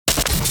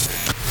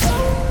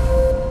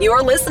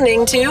You're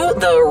listening to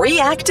the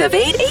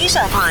Reactivate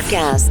Asia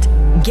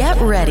podcast. Get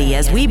ready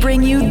as we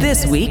bring you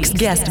this week's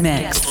guest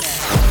mix.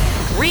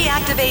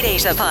 Reactivate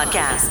Asia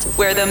podcast,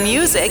 where the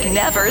music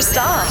never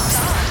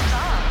stops.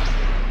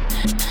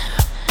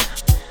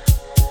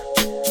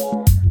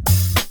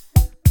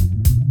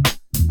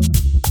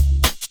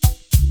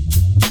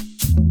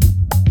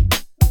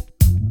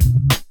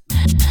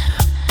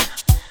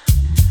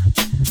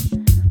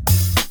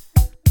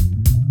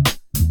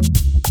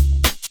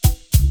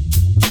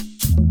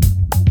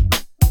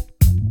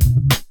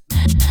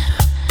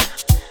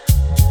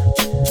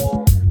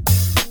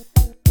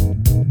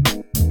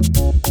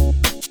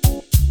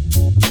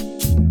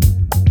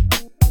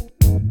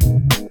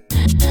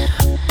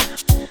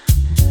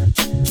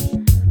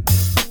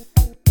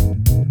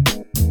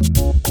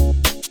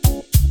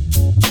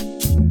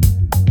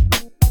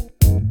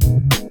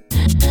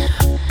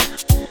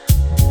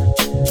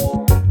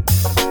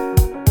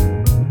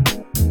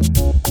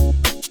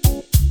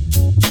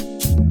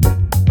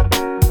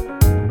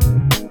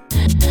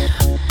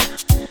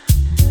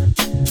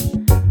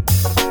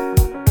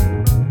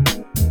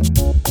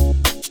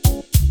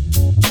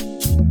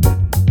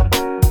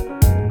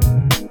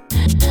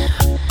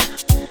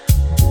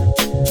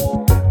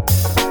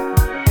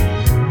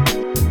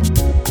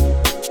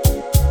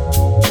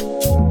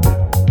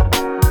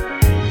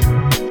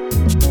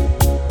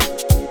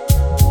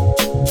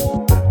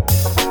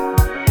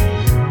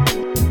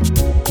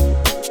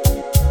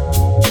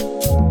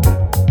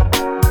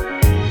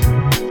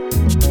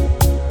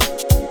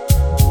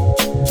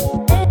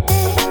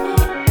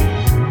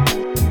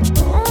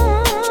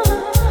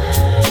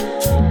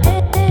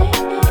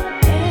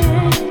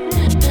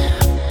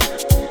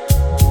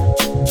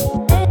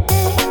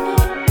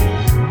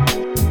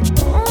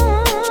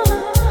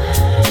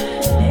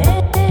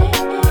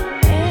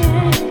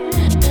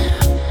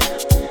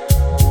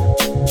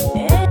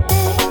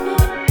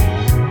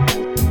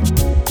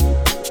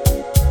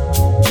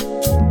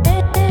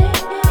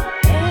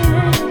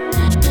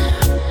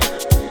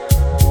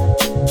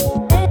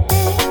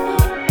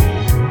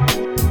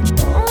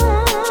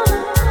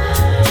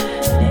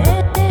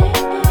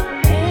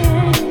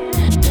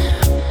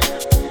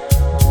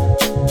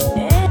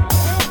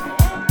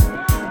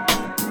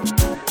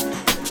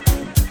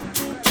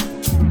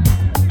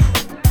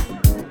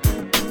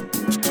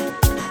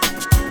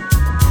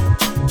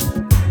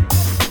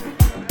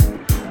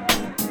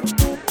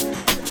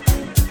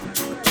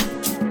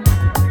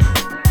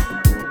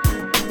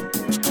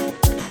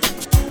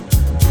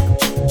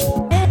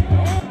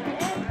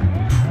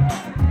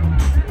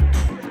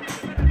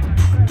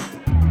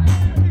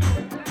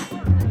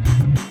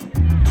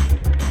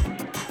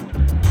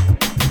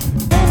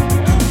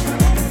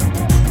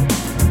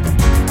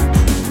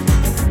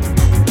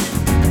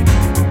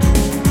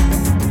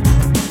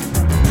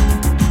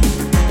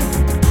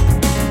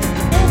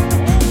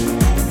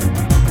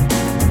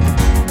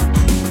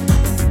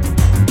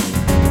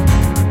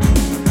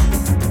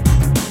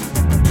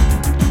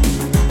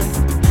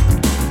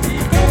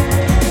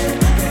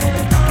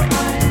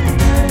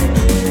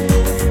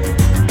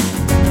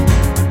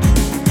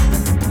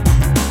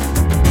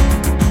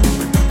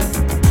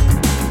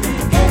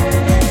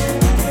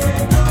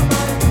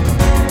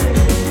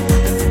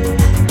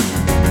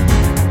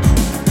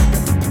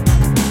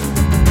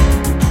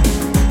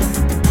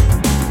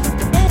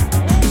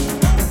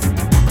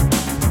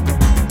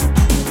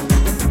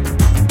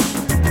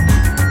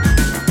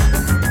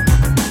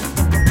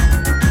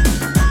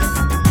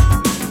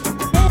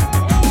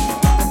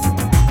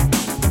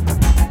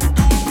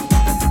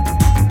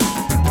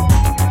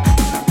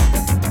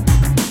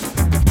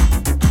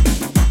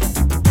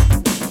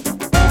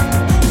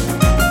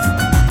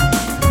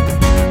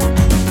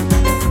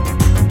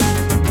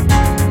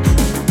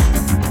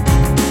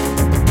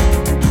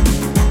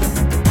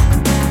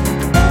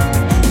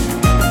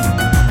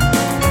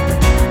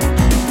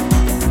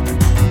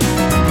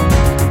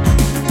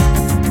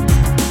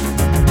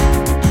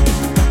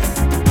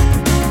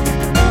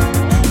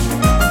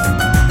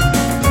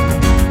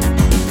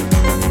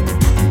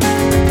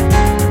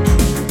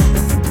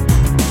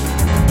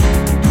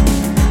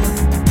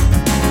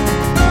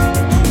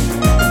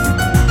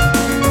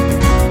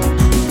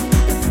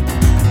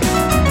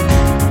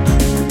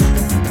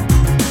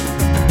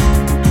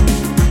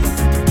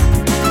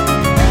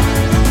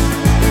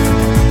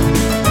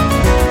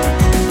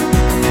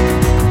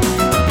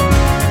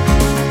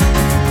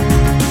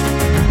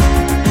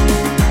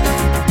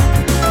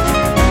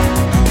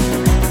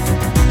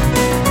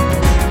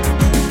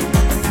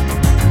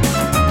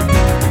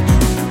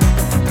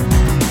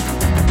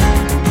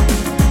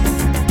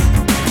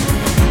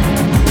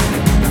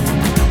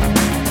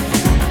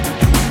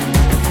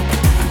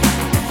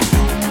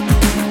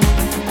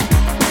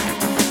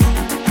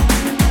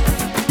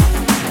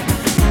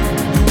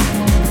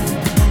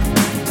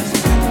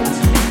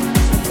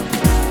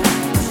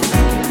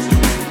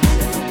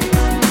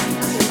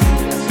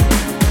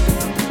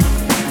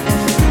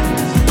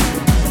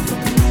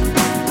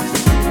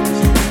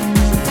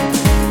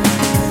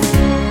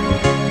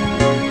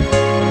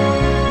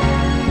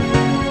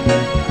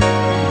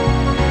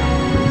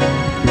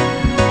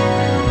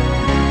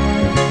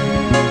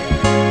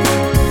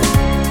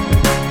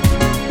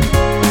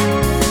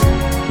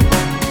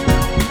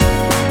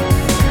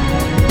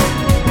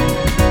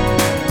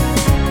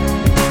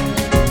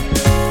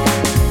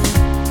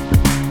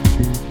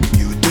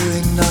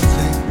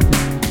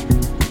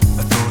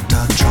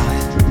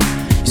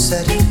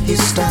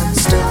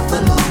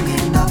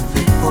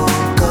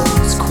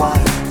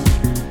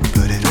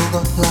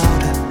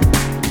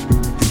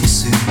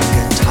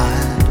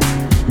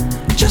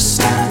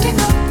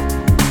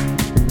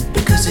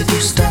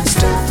 stand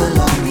still for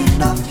long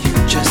enough, you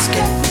just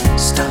get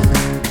stuck.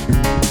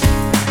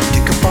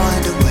 You can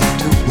find a way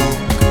to walk,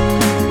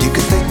 you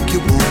can think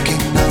you're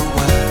walking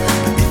nowhere,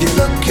 but if you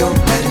look you're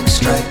heading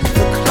straight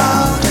for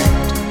cloud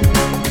end.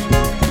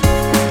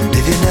 And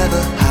if you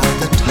never have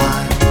the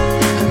time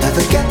and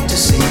never get to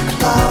see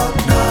cloud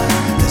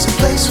nine, there's a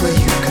place where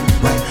you can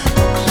wait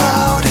for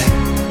cloud end.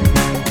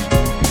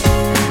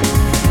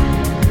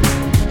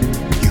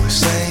 You were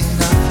saying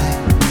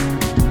nothing,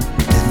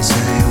 didn't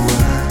say a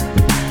word.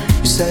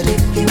 You said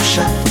if you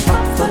shut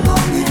up for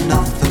long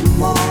enough, the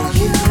more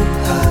you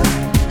heard.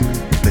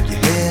 But you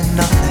hear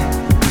nothing,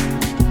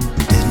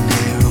 didn't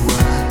hear a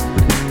word.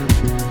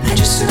 And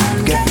you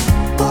soon get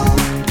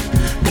bored,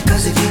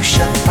 because if you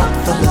shut up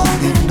for long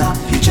enough,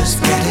 you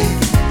just get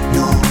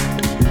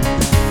ignored.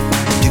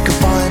 And you can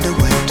find a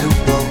way to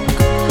walk,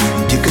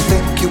 and you can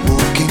think you're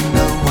walking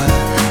nowhere,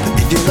 but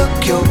if you look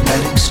you're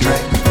heading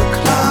straight for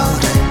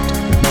cloud end.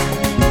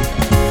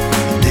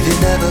 And if you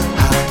never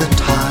have the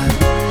time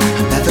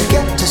and never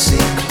get to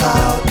see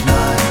cloud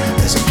nine,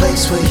 there's a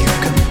place where you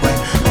can wait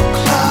for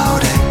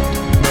cloud end.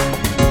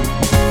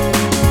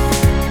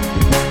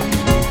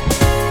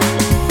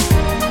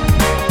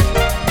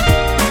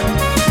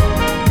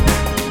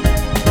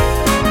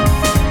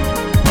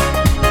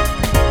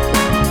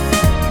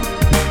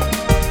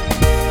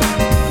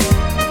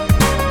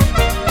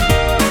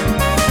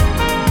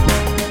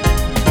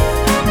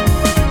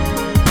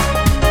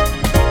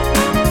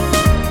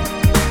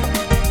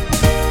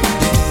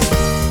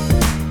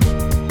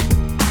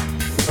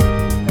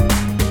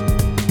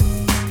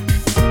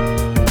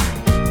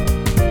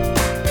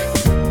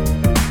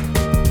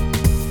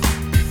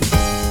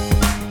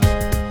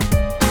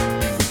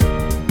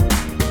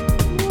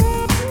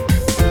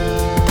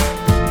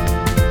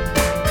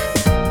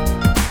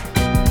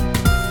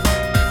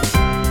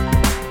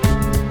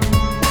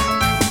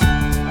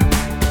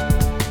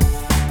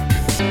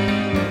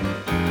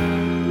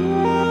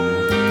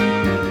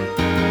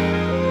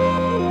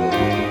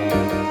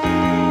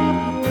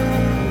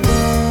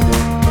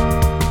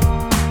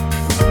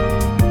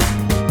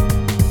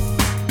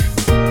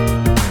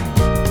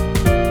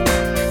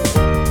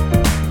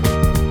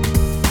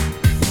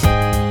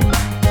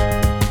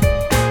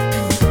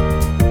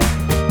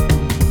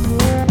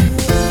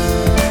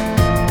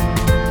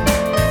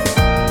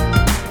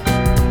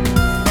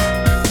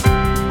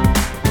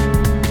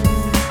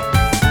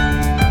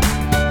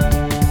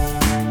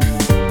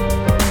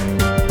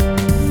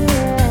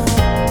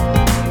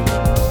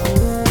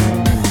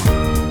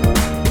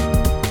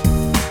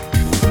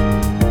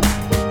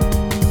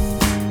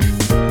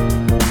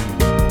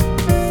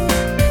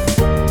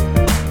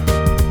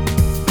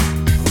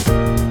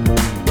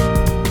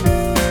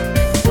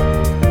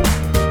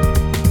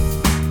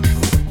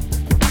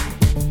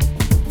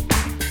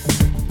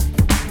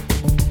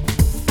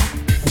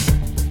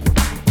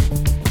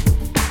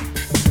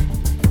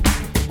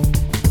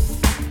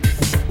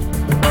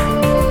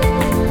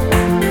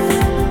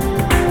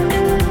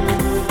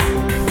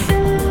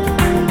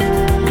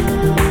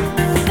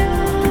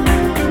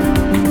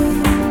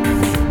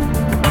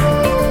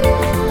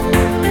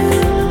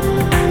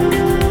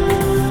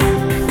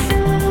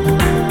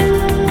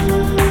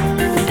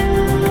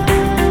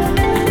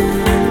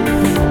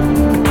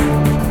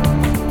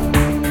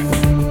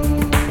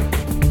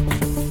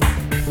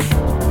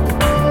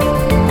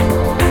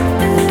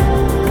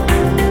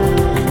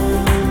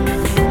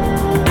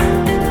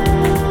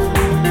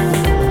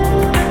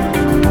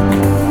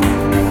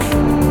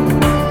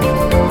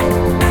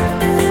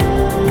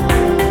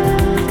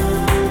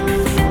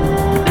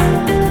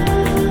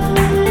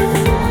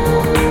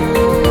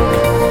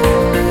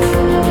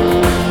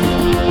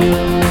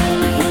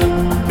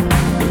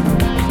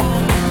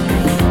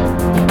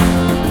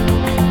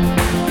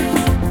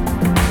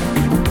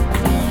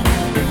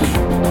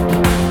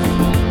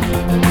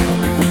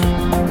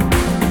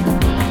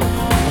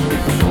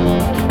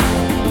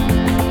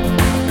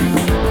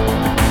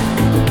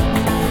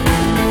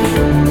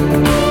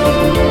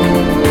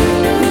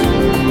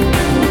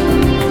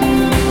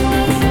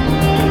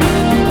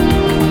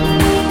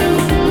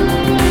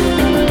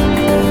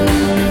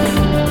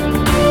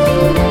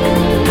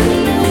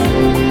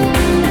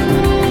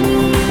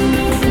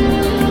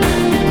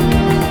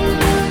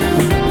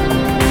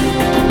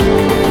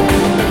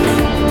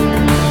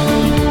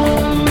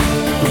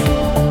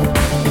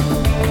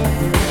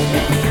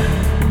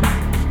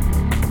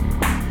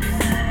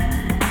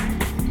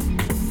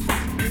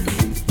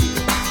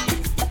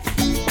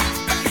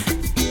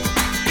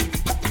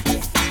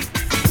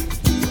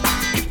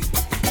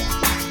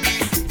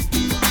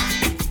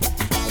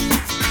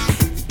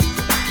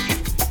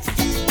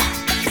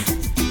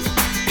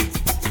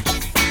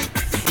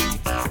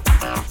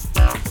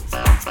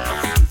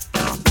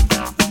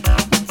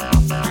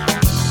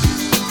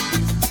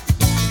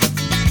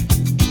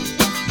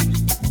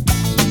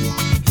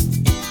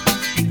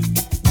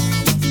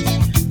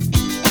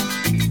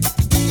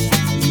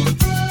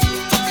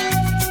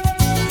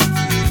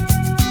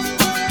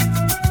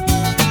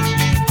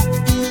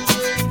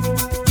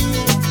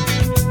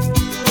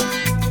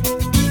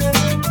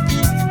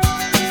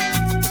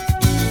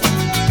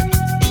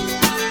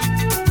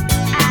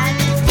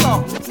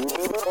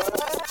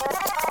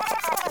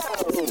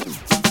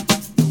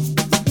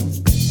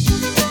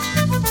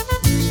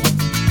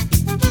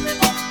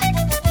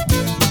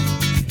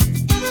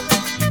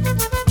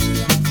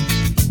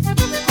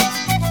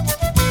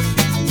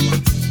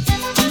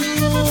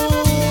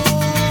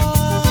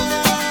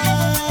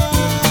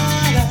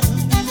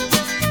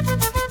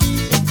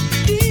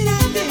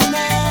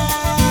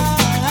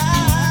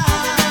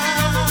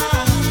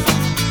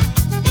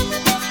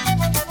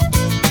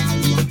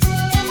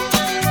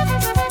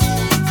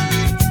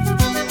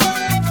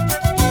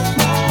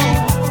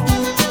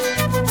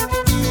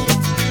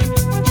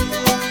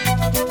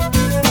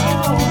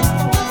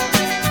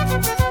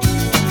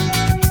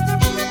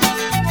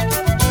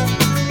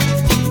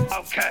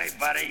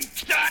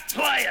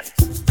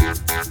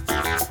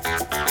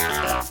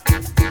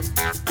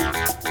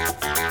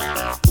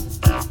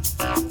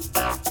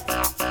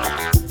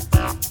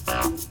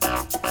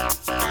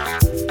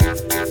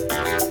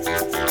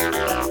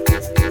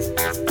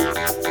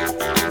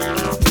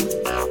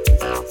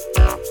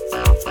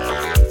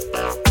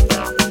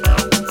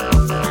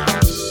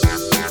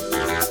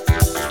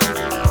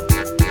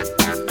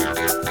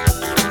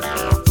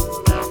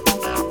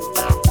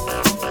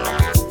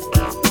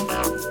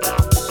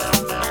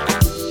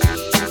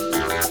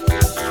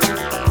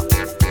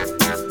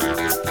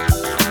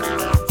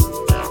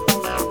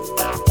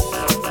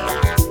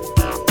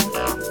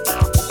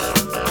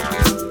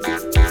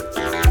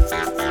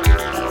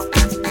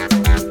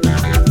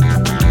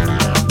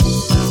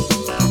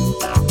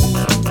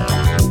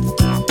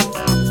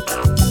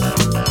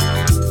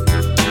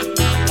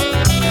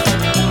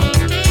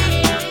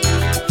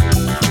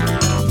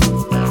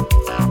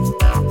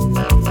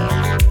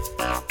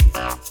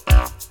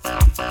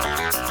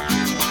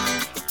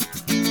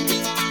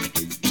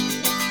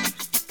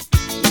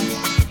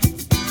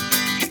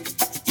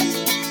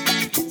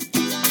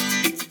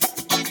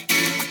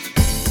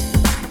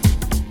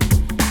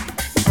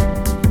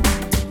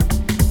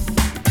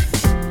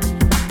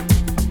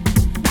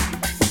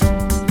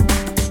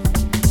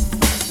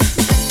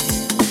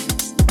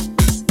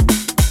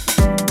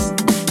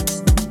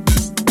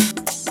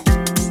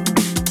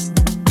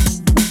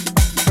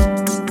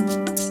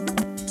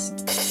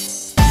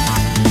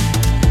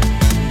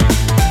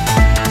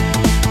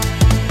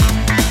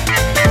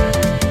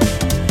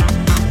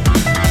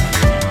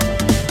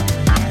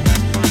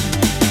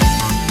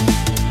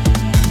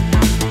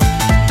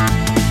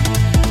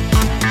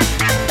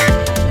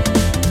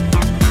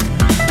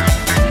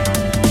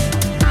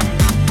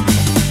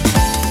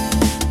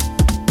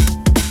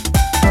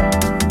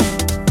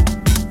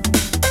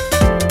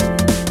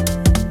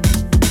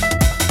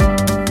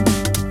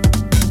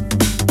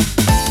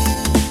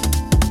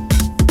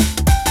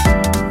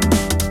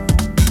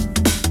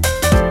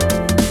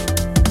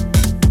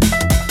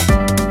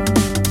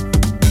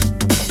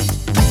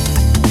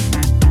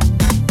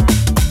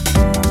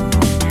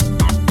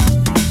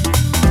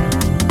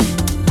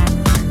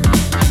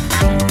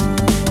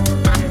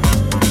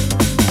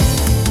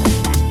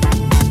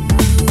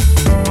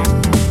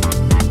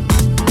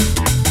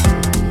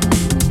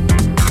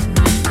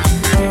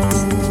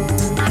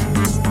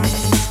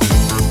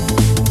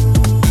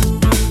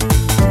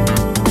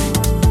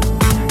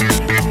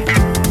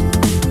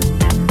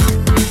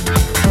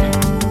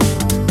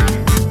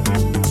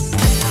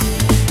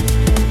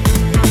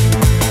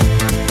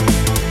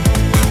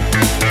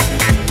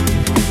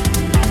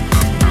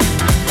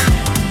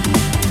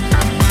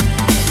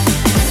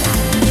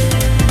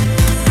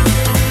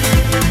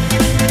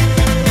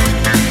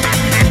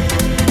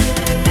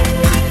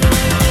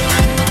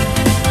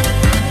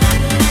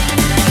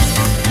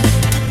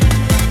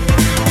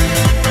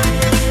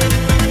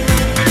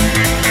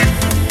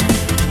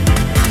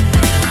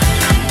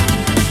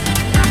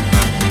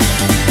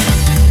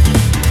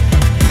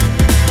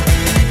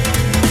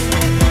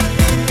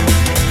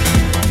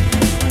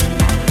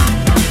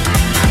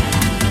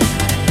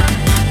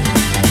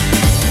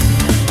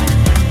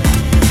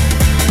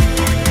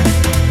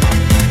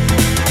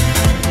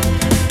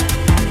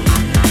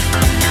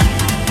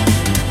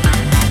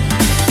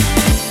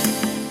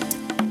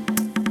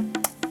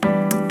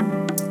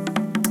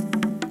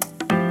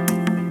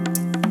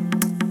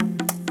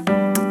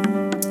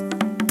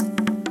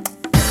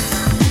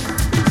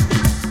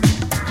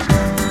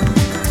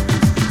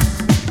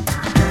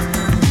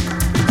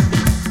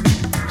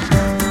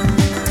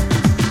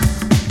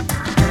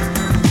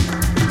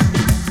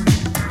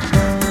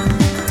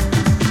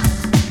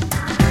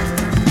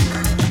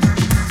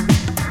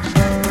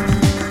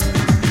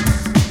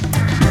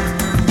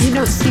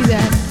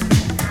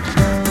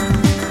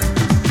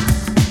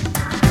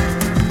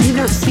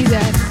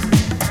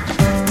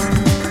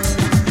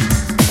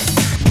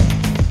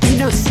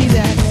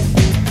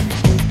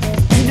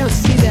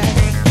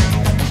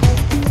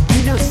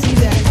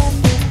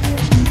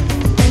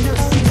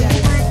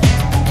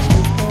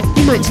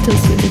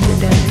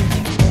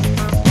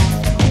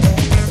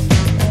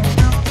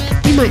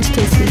 might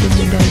still see it in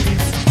the desert.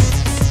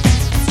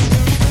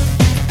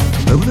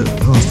 Over the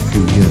past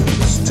few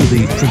years, to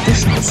the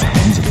traditional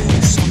sounds of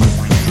the summer,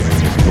 the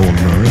drone of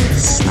lawnmower, the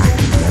slack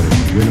of leather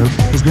willow,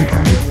 has been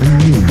added a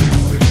new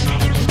noise.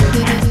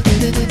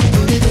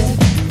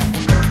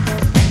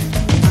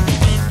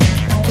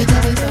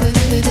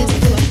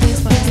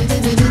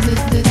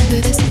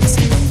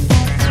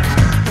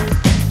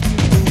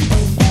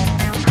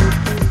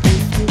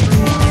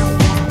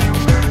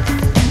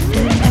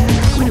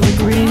 When it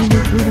would rain,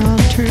 it would all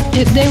turn.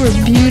 They were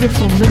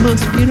beautiful, the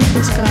most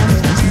beautiful skies,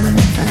 as a matter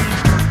of fact.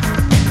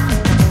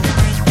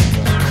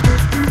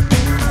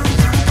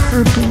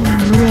 Purple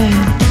and red.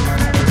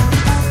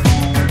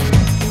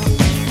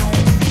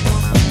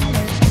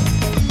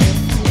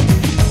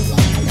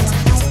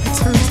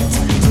 Purple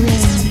and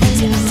red and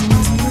yellow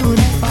and on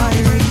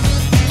fire.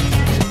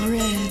 And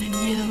red and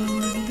yellow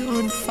and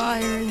on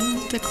fire, and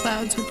the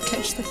clouds would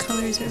catch the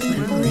colors of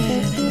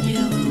red and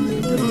yellow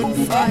and on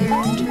fire.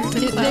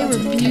 They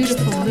were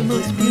beautiful, the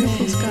most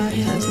beautiful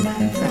skies, as a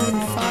matter of fact. On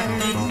fire,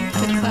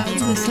 the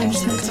clouds would catch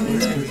the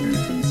colors of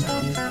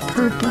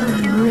purple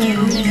and red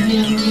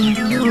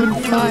and yellow on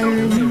fire,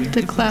 and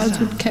the clouds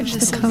would catch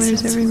the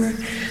colors everywhere.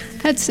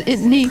 That's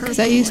neat, because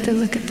I used to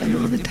look at them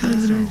all the time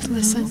when I was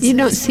listening. You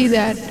don't see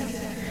that.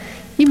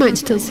 You might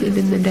still see it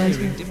in the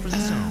desert.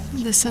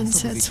 The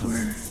sunsets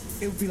were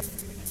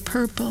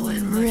purple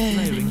and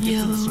red and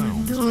yellow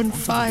and on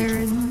fire,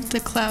 and the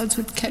clouds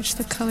would catch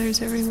the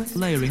colors everywhere.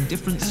 Layering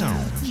different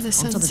sounds. The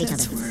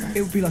sunsets were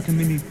It would be like a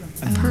mini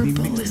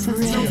purple and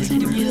red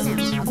and yellow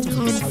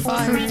on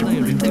fire,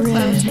 and the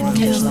clouds would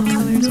catch the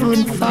colors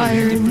on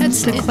fire, and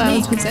that's the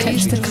clouds would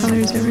catch the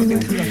colors everywhere.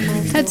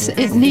 That's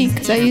neat,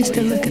 because I used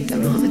to look at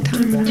them all the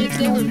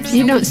time.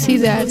 You don't see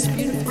that.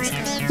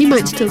 You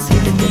might still see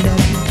it in the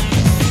desert.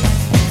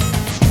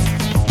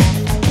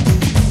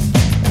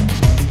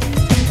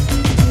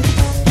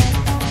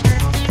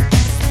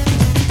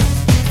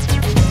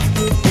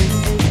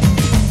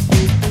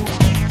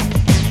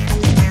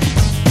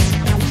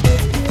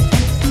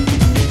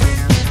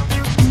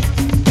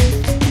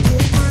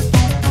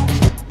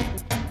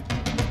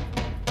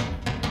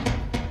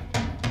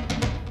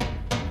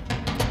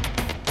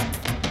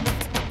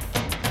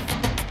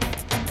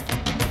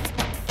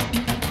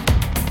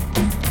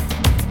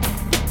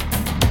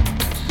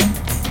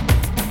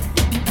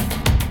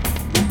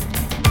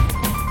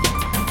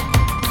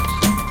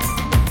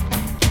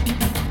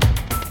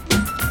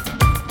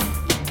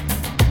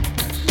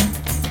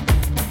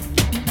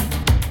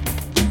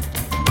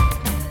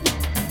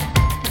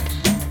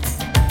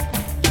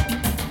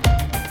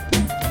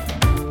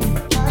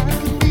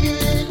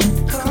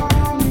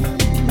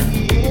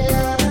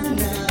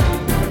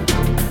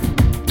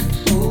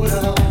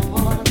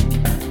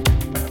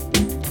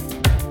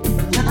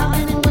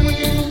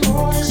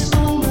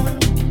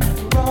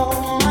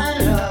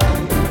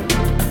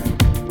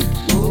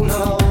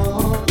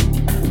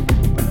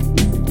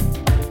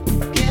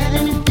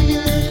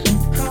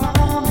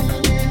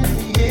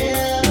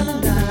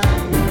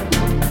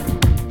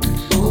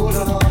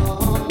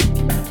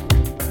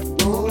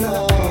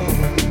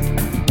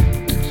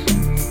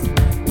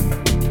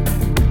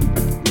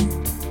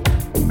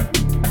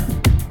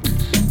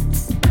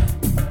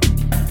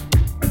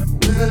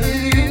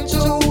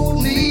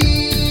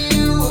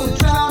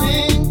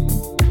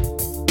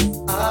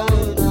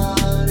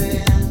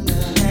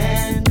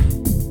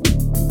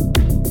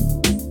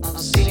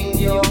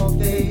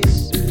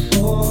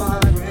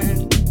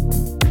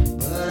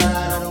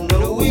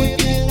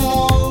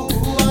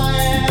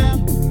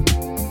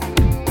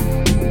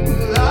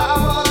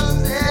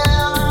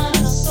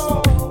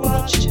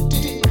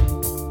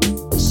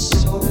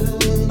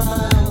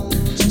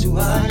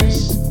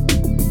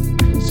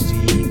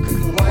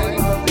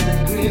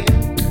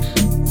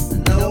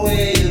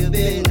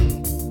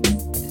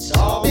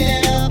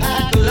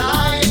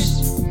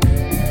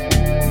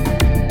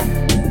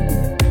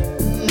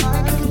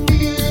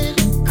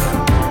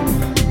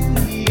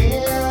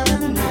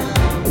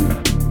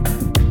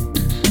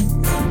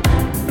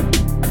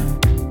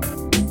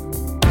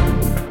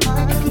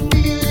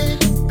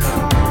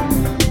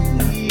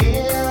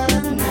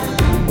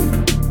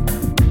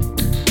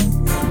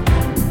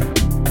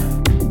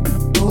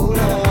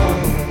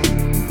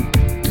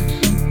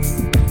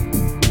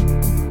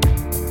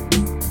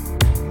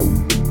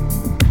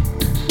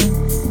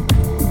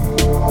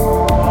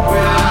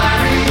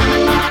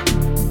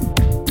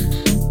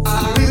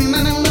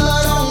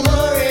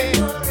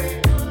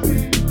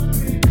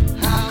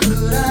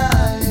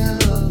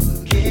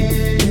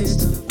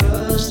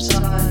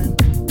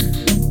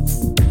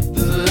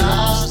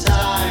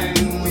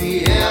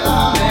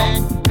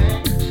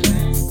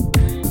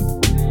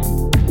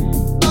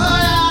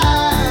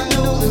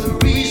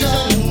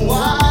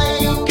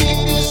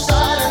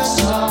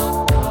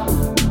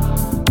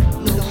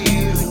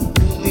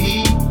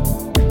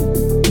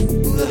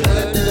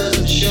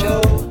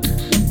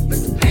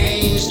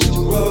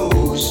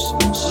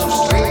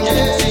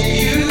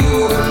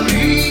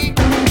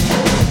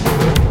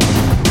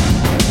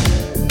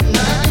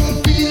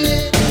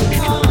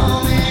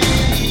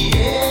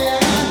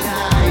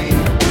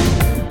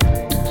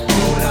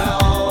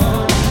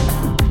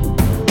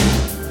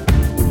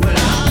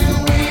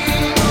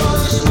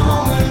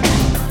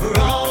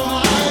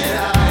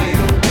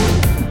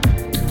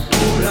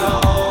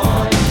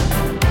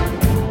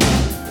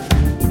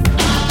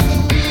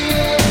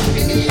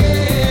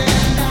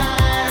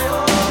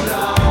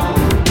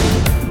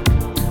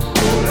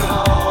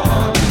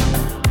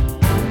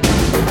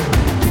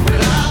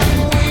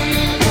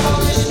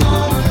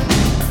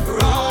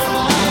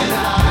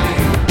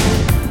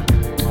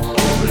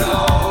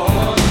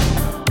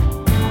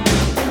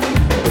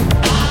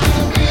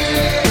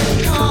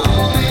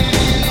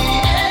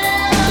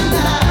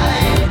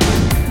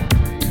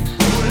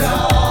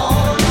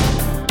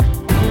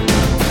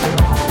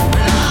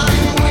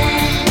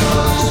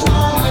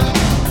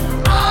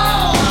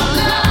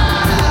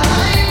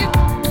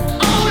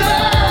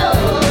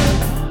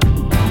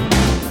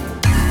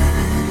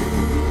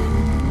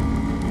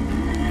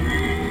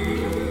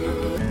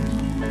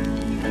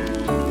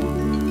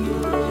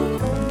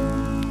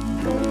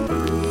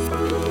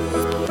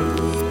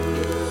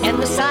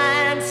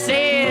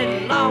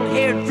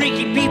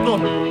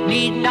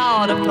 need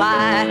not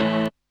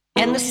apply.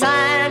 And the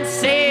sign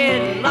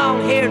said,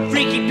 long-haired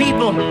freaky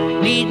people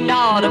need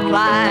not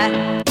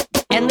apply.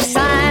 And the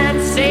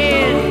sign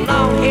said,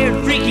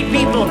 long-haired freaky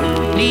people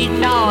need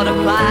not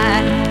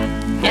apply.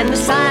 And the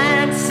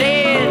sign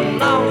said,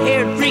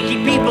 long-haired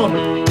freaky people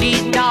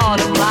need not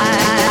apply.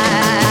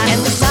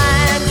 And the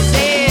sign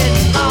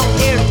said,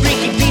 long-haired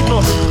freaky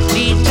people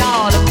need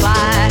not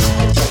apply.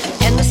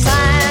 And the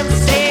sign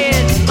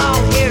said,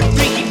 long-haired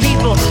freaky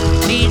people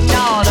need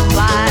not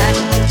apply.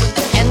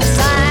 And the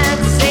sign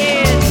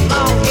said,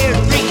 long-haired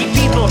freaky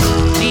people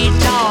need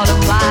not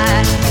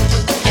apply.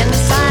 And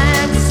the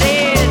sign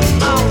said,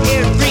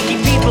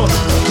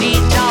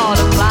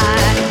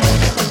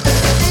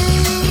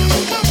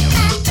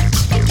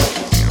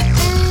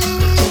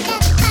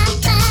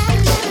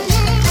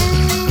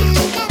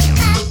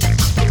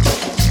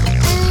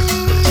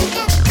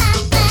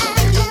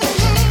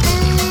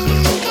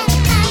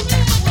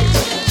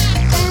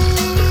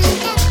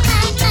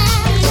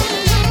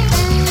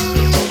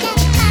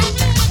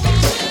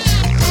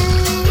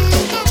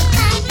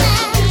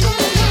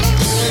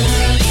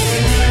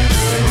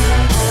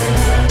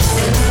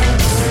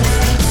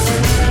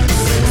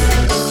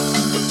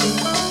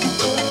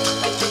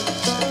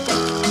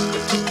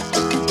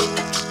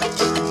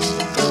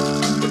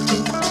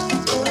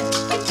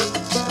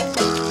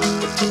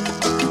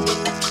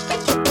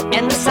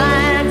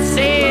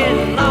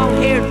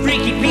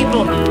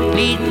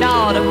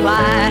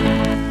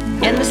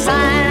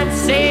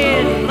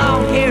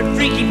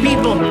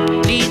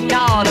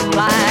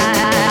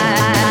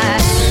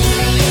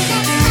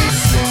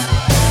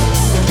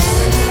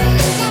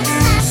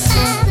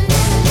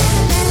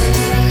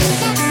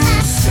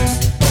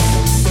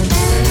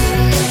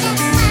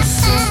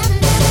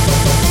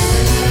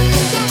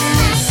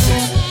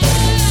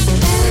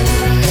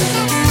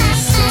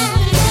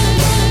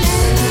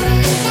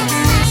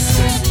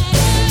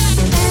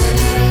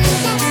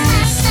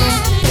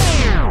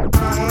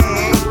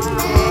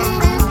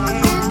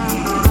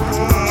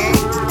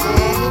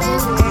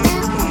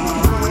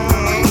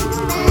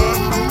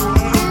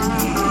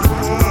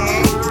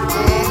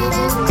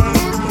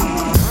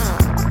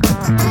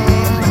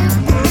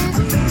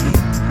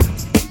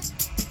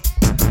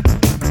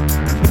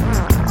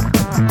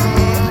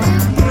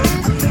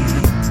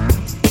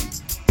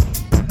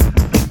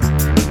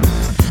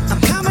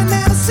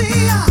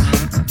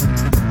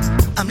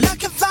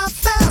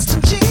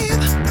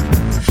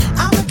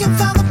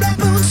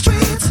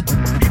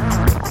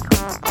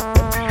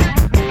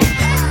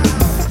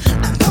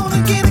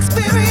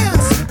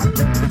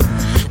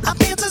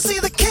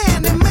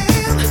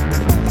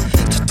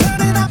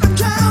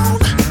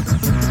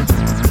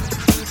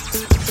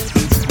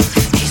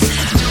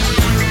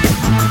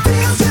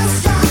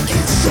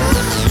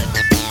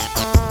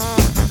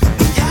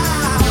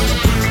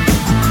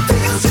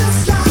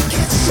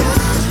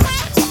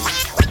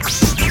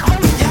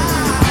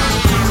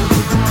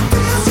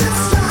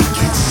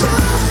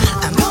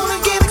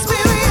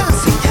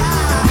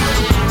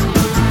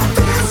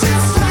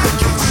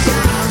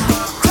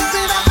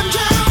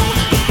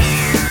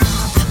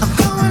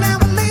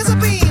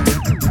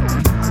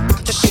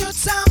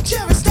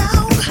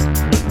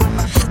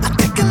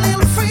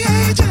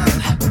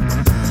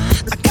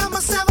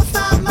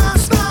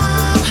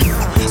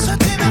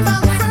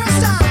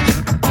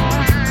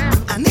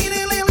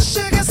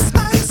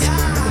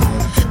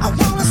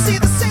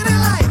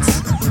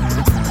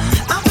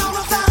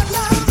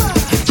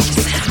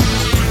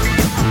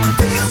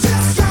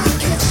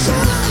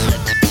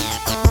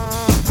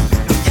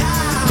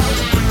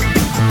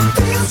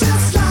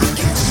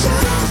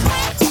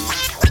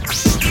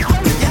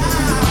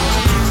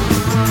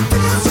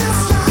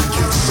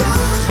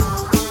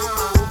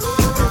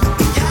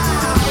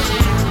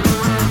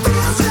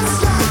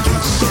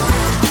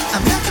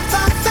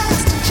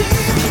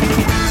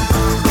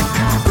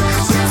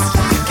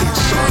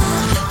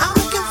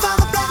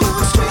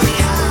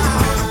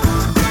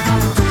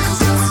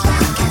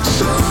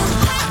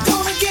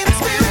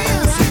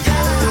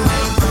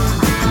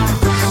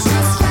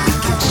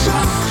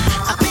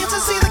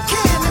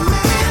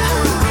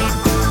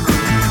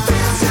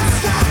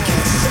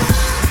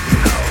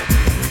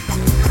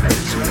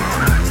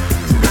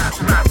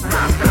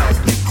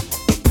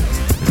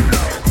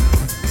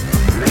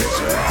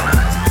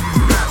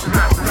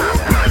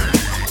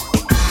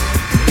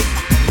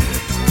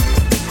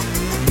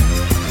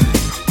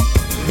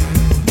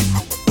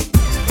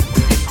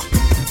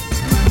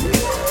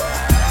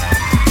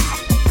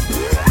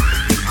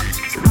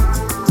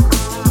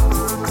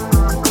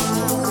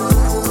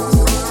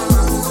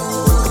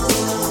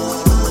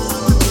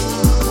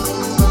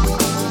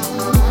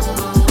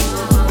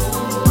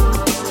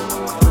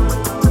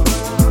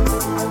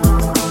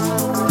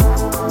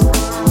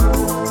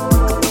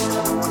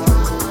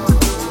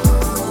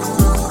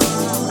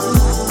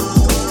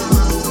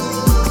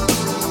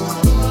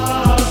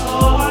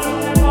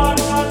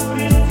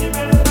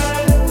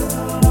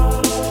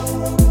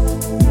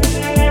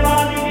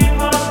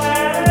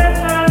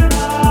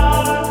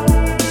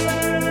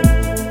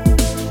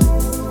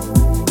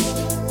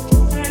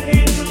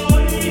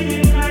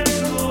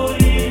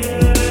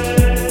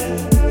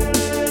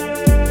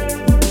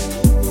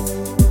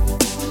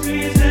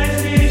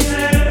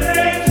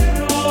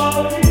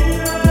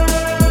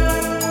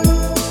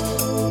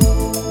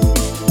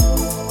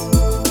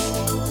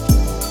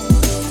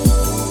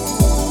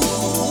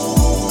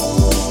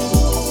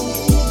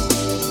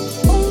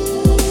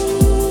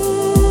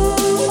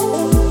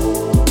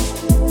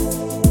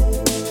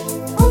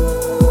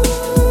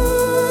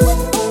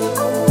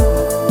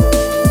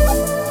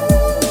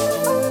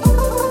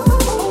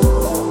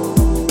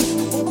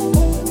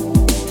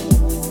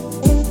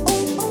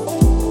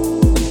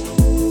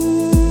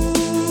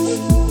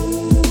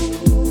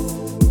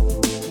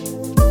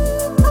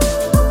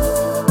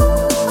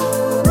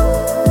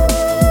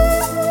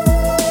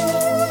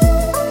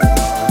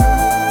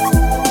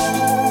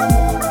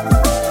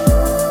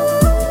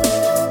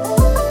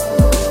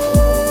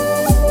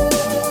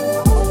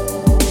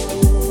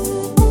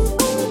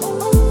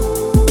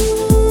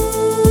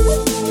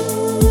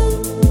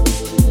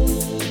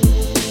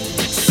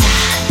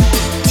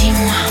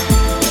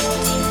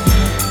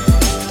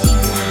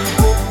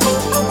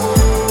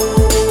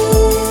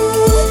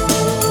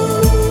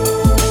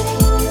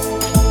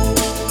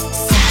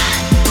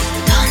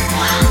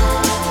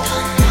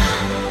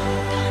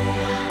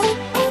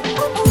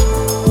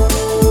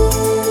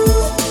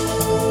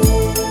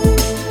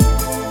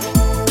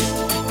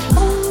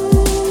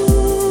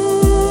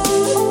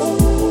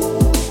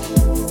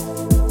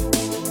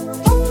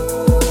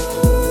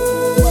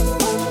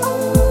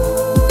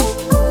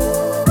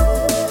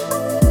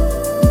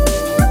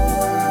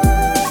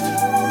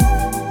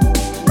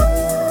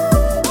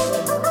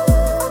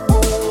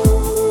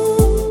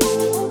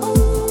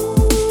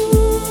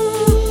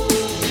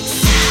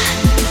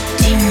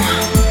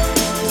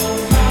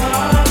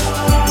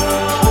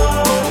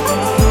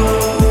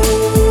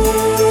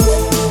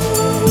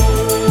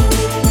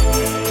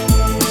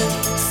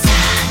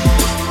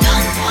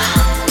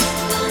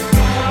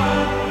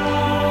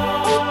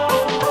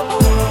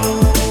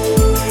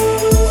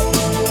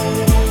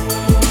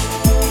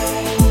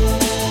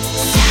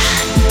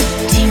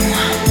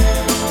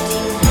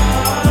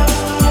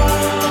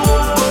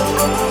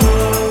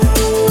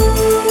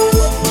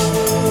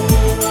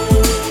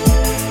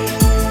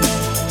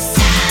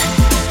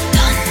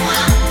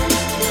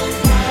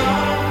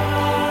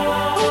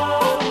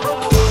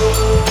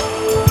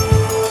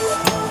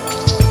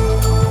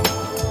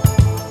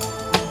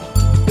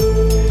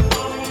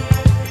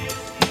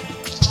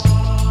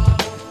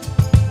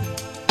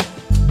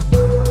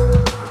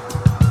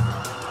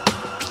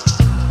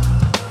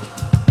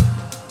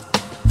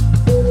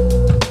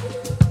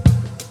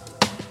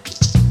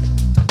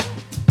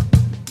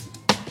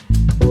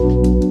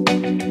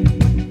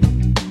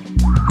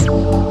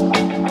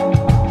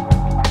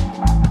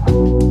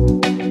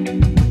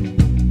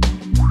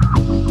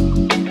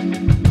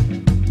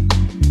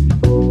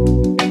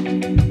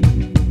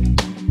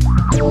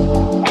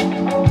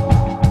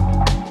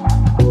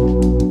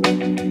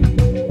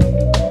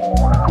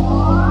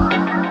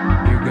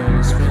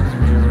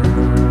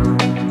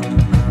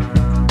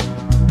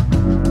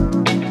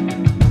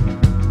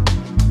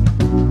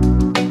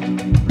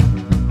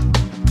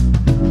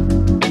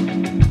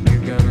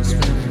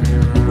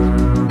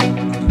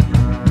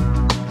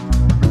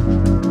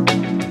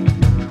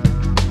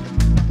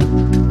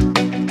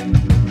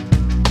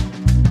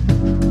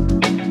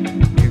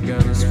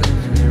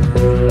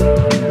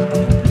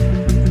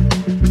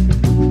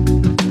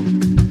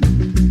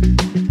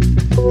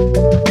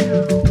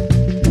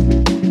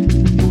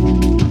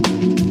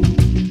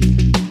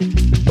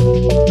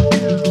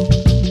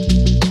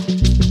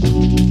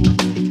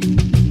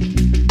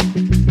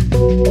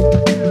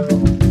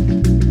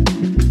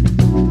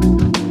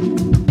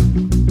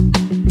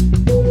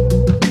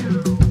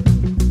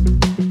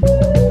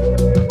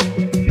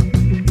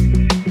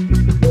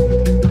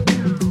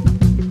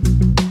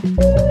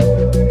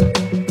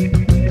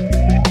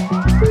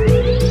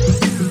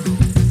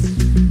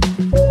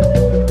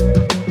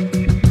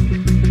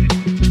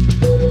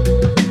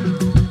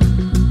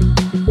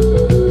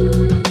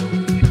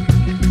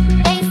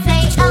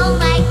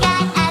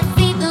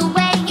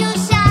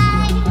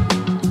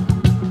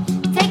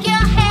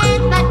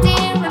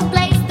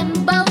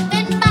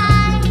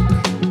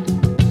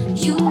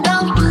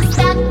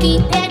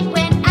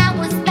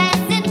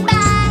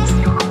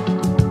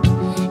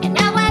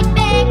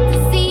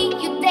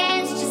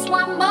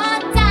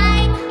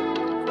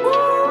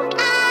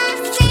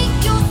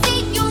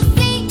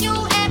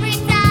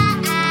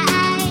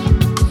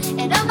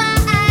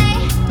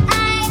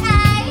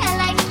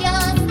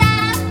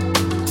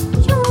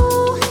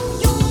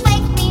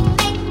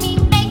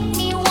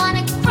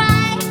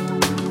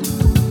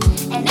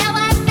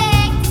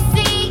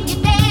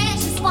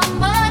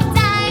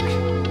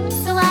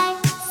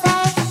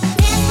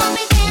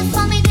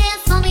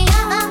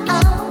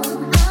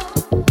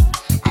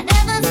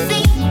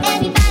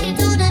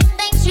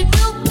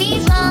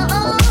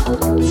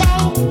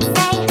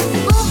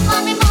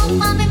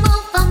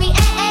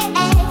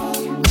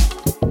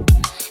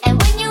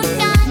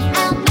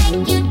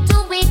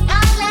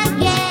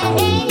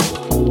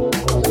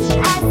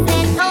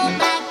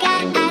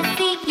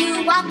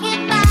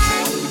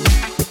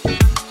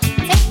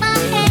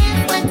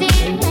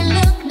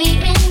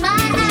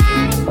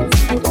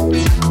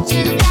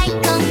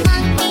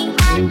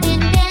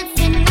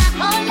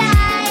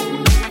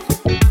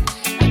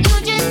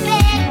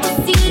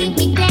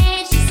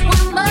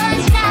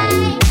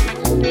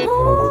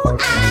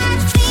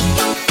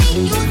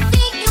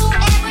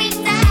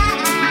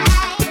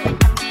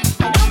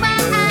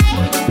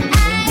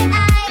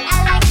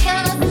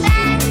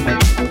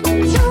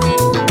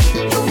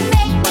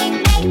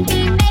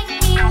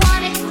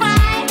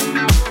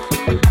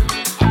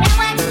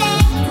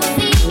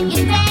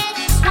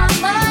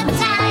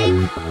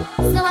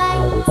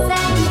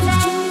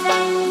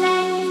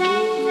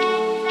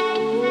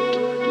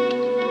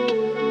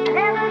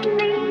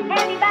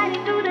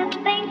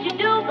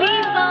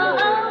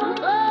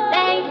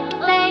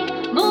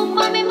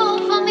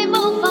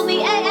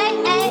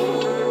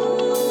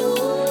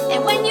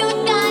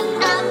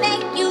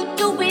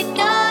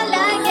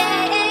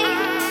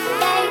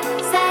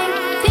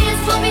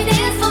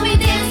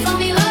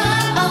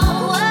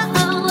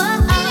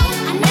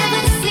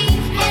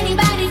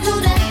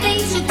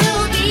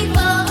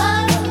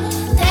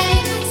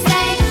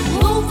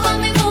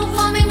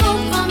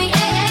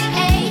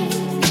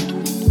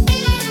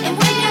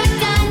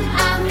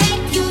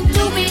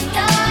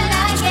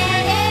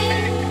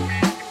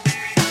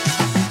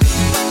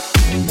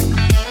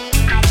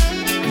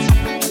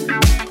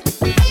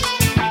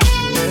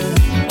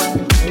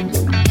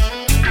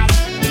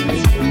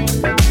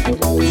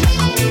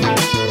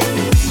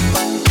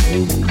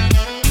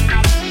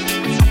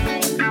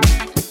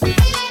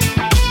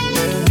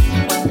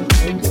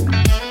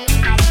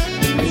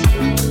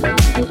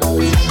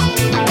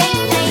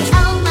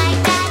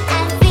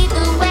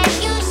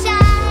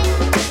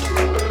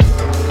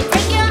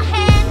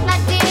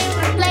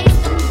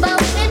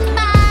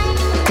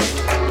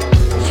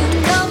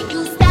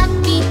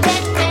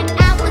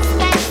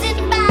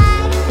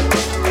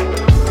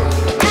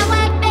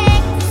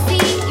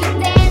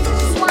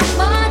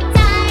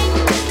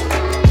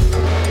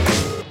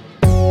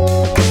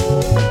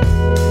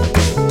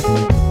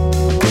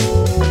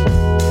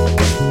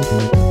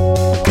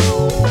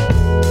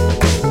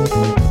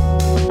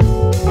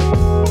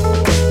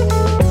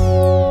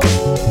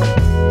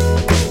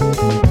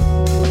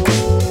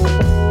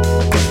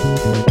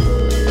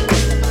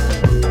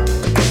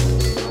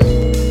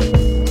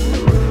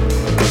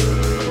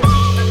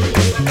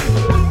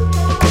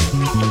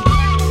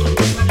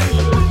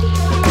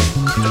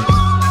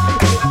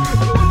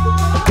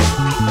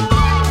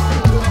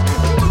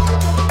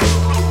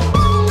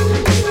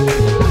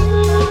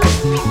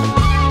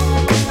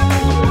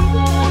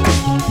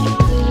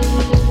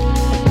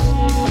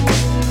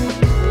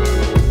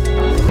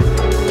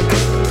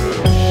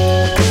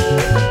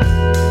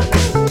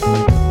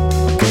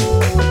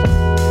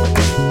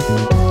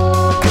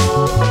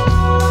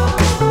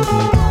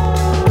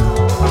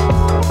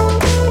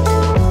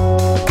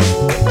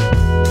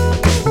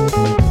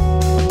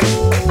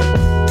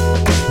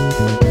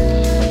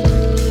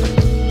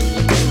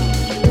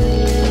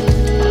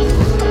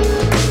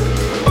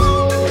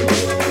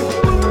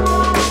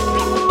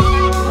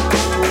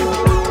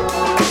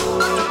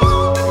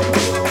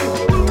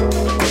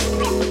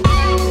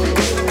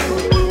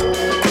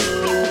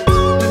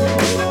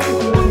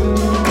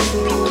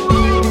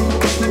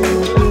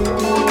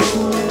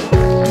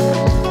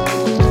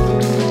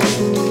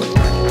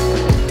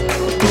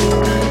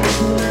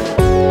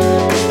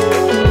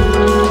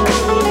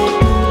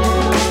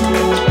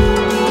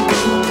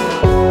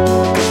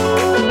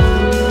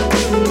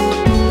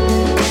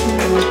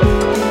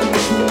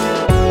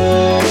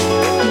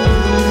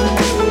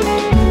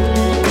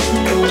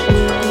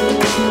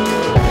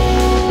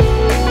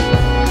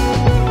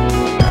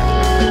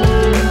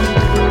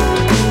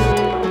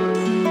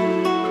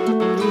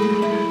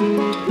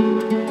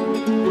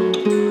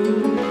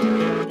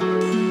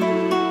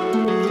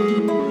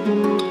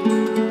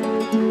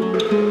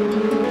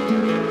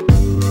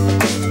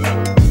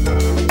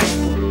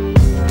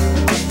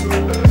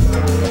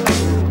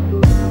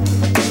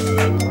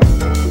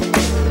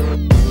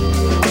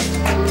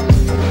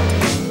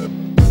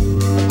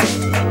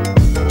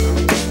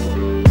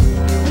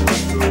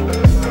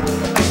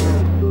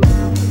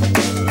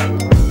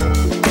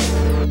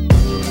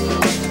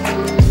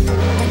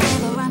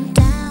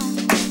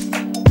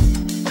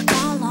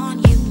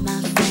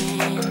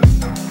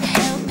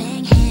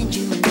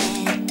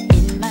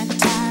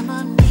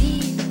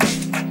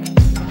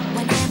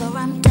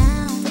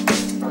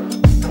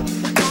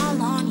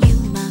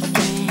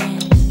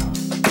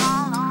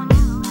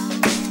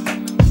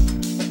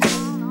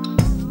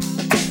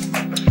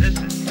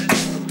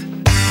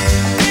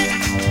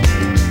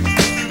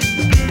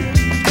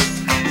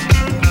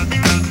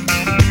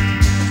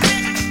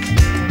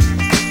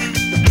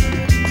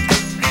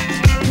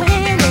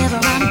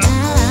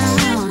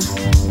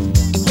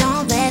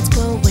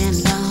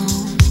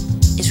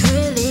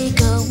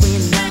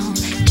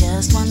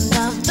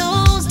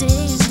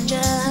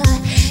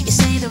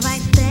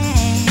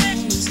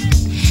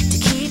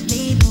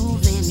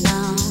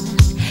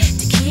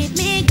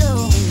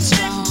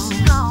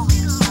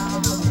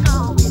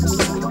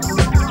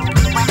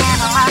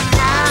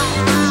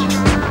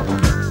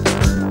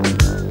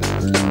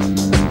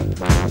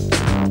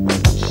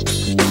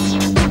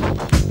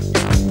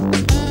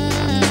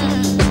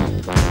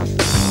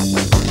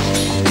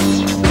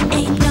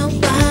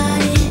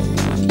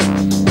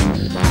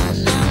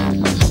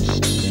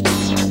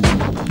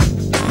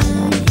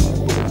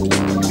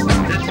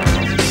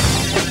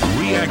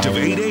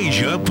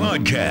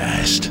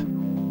 Podcast.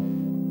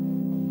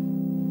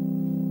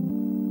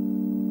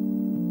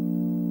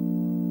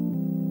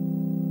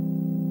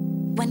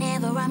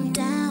 Whenever I'm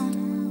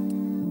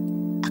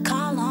down, I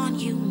call on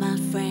you, my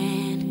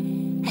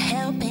friend. A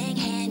helping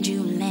hand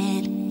you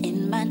lend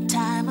in my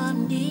time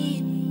of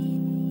need.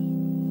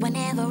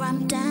 Whenever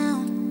I'm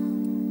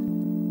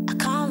down, I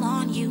call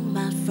on you,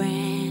 my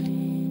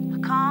friend. I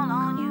call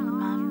on you,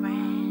 my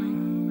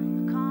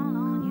friend. I call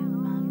on you,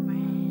 my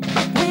friend.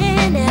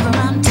 Whenever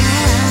I'm down,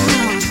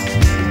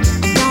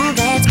 and all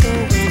that's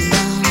going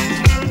on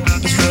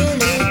is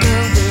really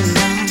going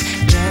on.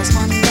 Just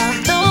one of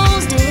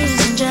those days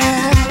and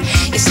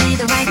just you say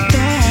the right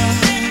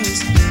things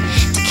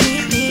to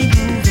keep me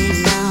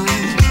moving on,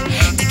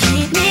 to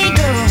keep me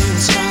going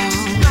strong.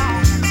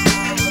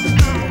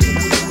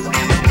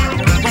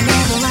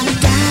 Whenever I'm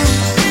down,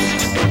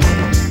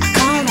 I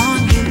call on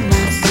you,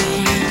 my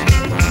friend.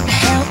 A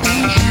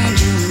helping hand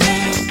you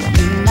lend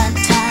in my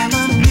time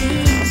of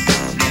need.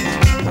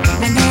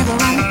 Whenever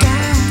I'm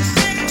down,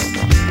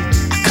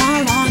 I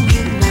call on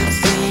you, my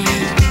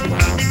friend.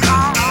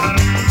 Call on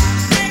you.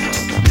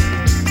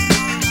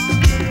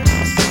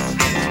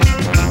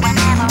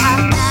 Whenever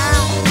I'm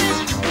down,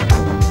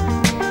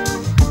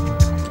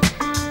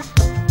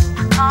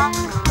 I call on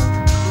you.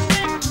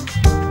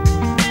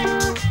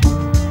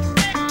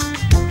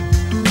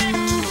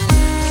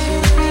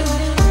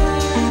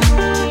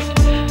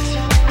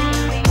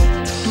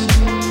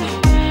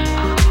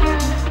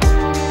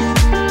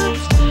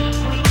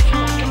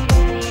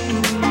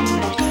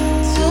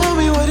 Tell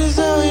me what is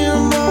on your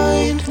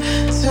mind.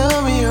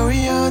 Tell me, are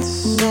we onto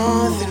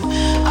something?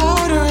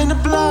 Outer in the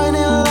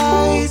blinding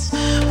lights,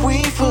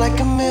 we feel like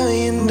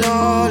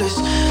 $1,000,000.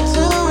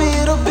 Tell me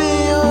it'll be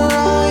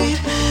alright.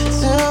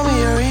 Tell me,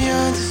 are we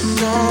onto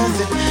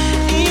something?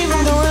 Even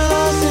though we're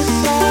lost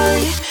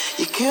inside,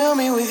 you kill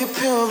me with your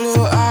pale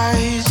blue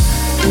eyes.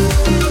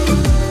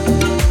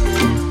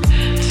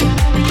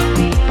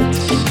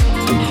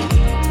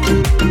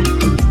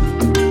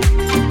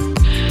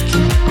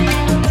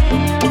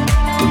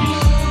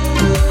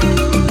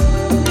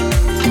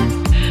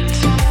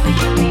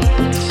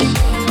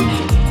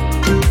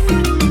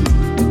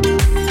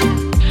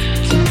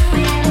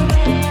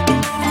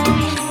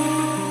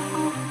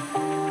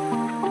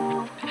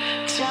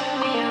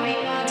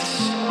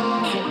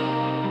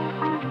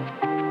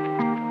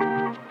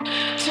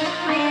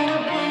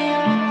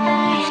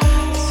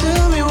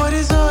 Tell me what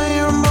is on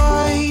your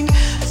mind.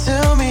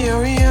 Tell me,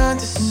 are we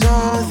onto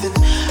something?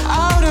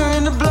 Outer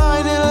in the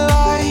blinding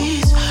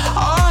lights,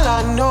 all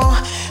I know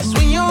is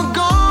when you're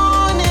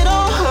gone, it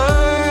all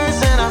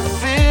hurts and I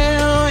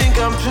feel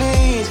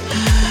incomplete.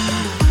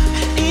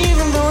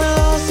 Even though we're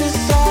lost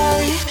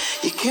inside,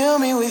 you kill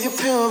me with your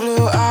pale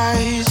blue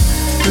eyes.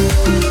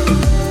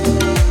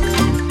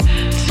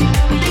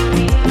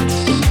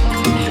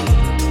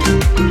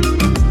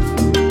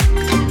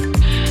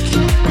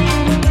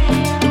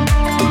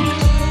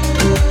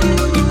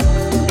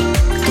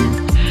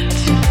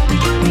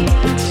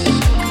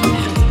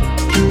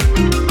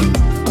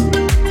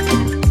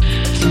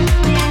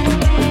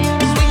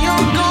 When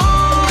you're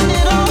gone,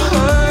 it all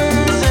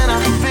hurts and I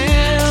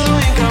feel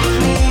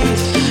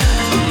incomplete.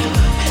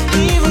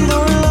 Even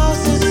though we're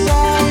lost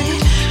inside,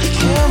 you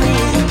kill me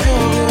with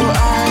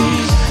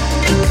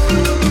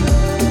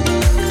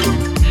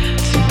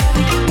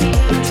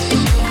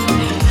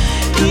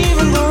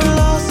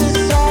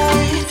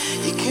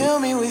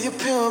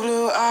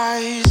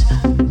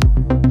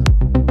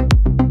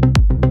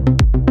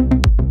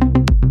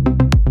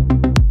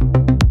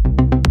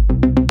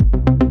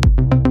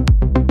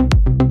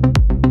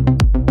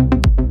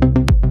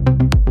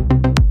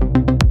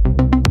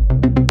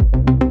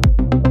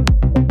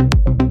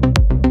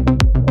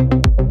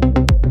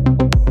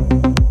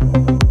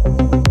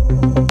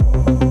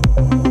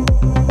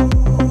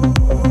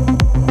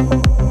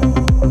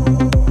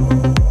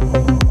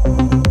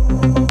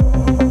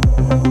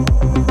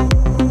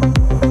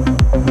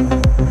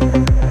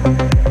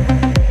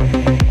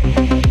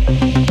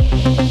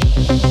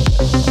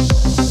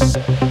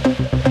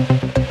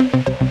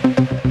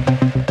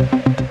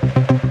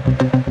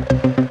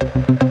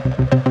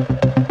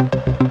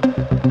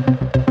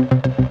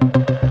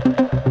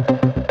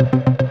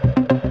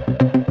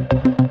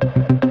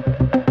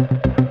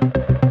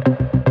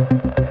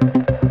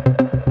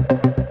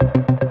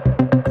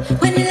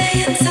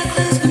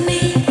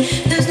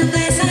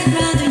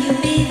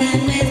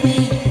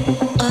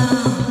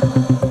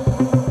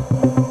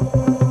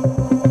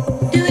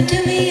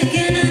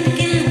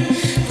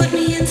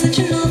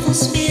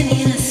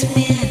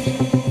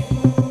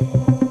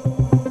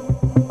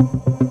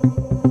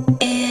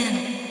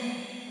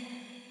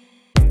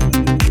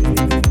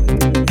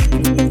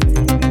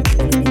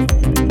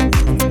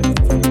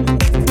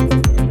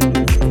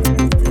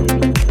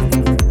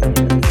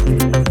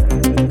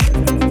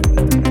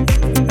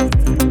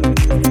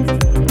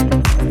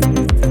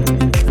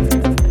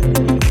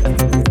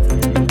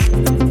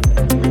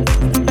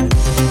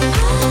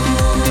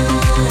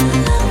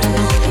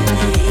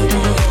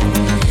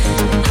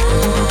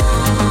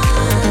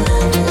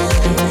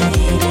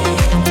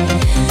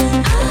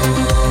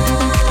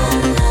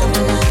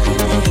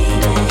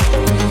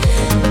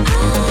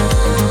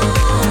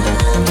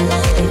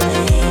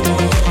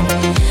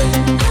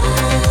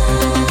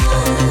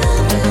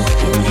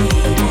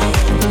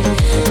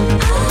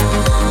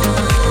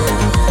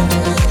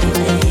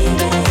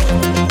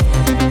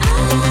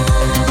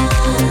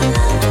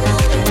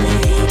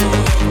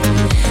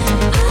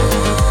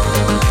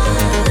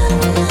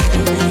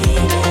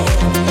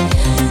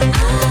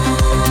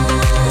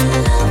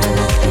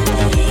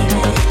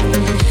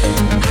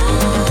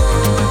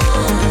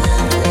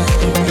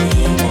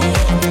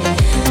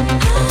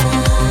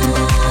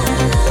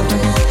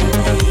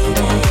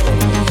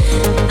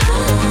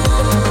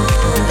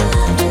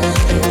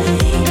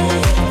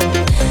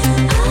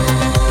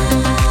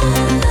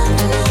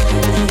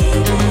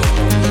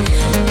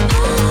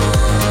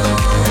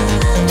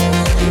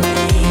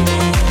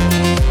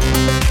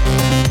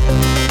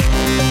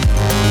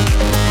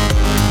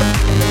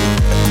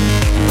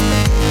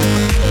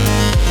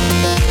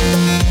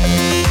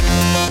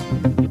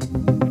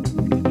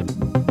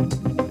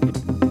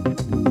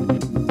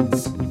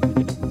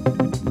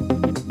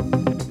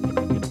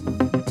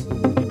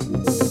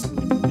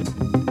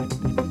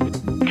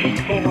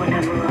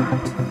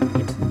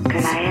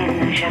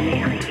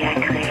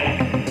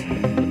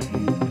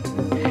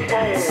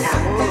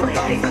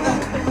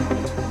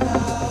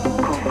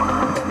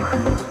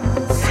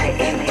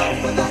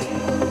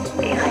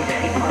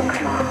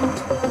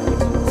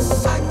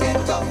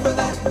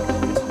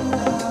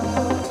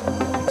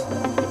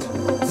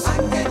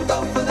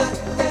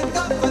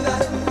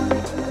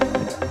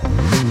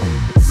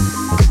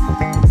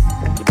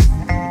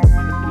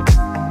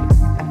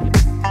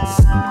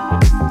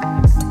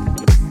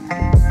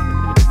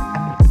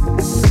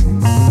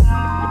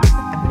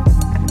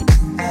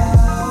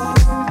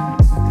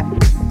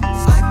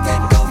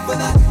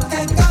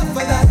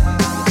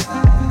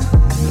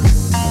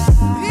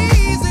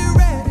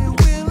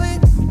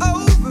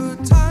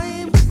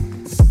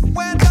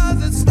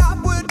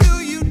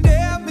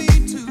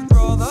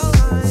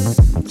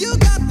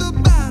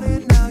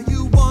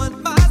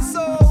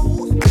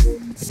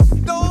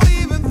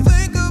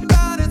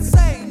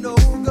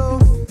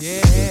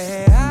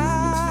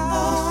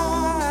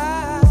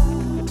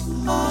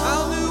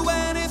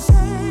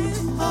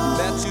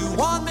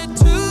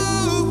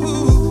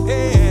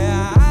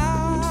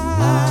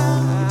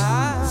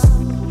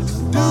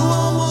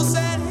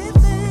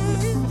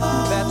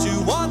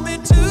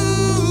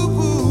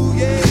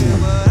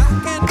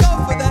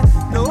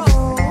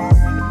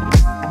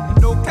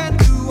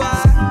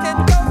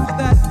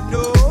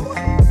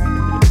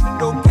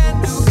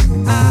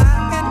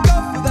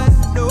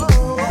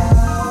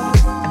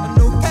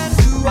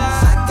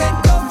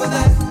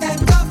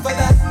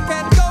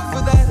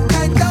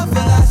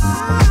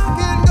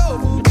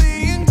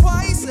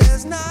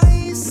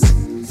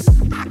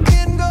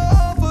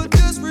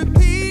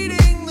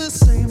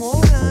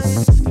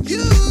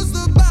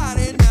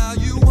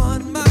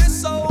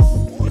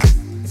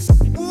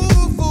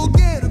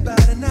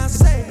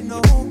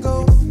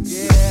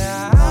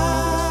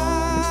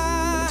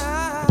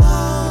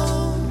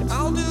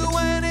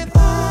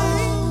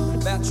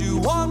that you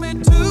want me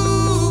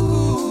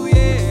to.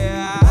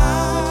 Yeah, I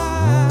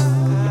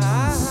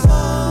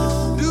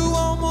do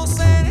almost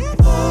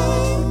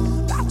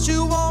anything that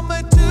you want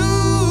me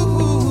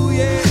to.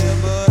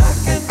 Yeah, but I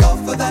can't go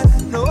for that.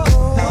 No,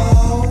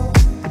 no,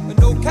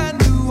 no can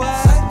do.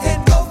 I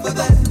can't go for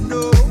that.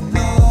 No,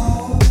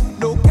 no,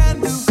 no can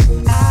do.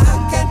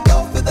 I can't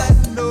go for that.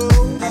 No,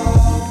 no,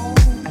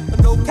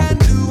 no can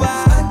do. I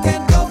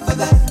can't go for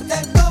that.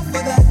 Can't go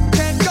for that.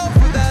 Can't go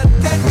for that.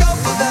 Can't go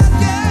for that.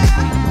 Yeah.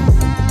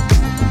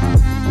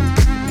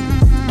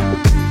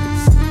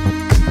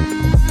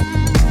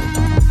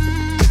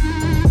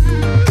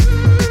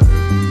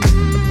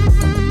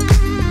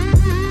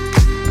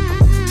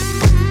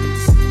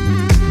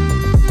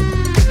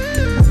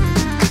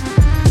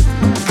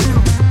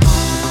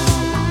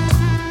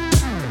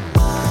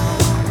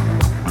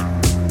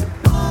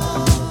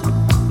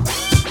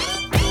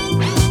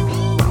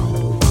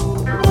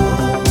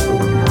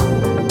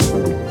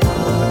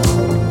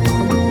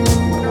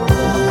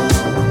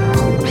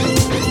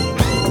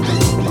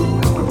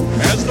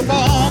 As the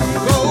bomb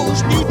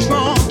goes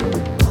neutron,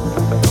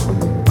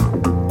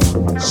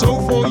 so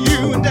for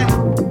you and I,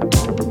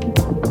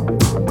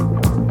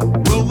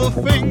 will the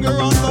finger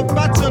on the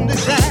button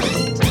decide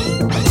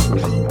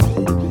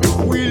if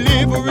we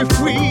live or if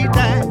we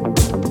die?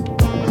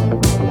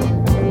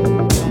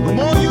 The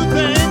more you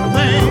think,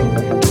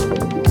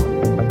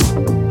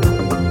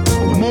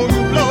 the more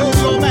you blow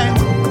your mind,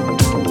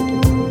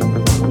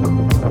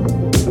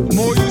 the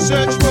more you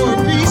search for a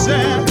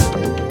reason,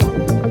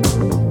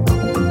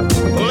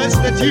 the less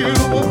that you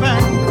will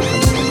find.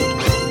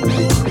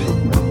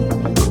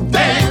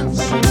 Dance,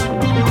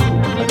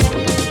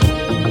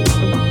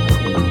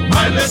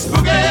 mindless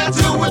forget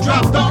till we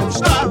drop, don't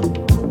stop.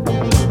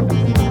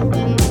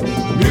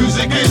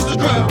 Music is the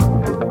drug.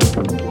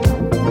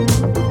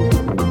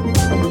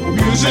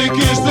 Music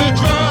is the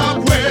drug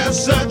we're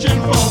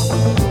searching for.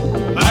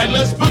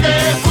 Mindless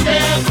forget,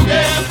 forget,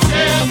 forget,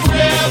 forget,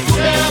 forget,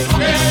 forget,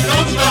 forget,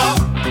 don't stop.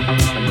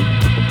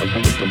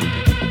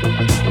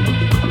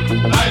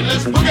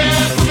 Let's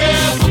forget,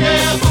 forget,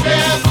 forget,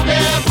 forget,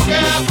 forget,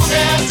 forget,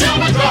 forget till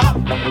we drop.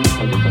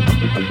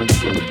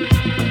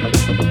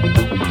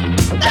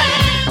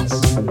 Dance,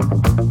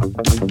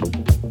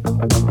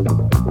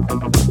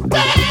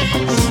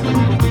 dance,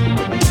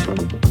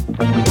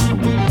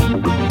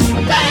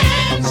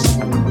 dance.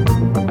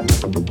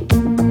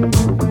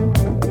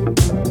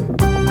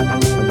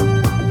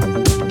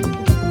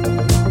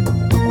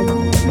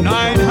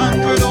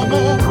 900 or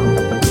more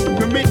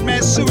commit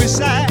mass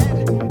suicide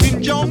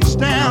in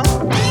Jonestown.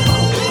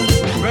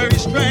 Very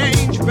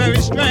strange,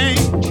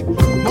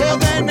 more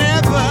than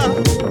ever.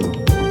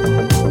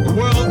 The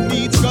world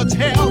needs God's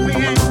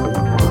helping.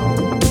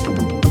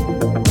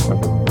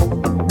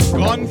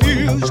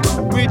 Confused,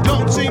 we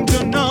don't seem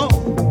to know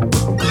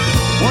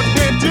what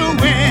we're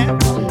doing.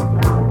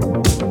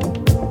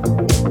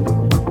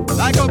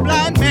 Like a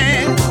blind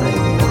man,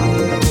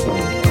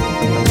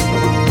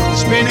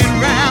 spinning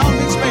round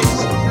in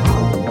space.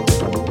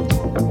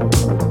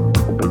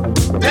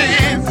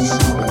 Dance,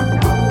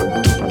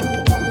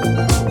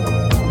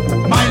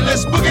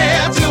 mindless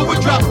boogie till we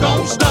drop,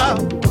 don't stop.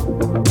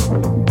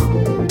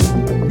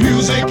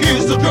 Music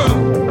is the drug.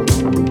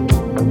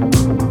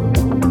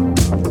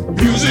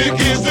 Music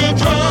is the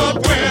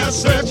drug we're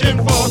searching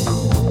for.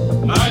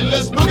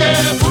 Mindless boogie,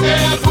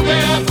 boogie,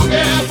 boogie,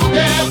 boogie,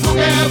 boogie,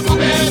 boogie,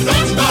 boogie,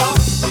 don't stop.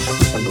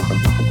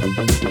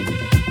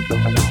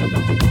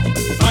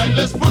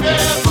 Mindless boogie,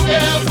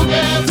 boogie,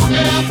 boogie,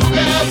 boogie,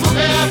 boogie,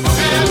 boogie,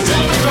 boogie,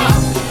 till we drop.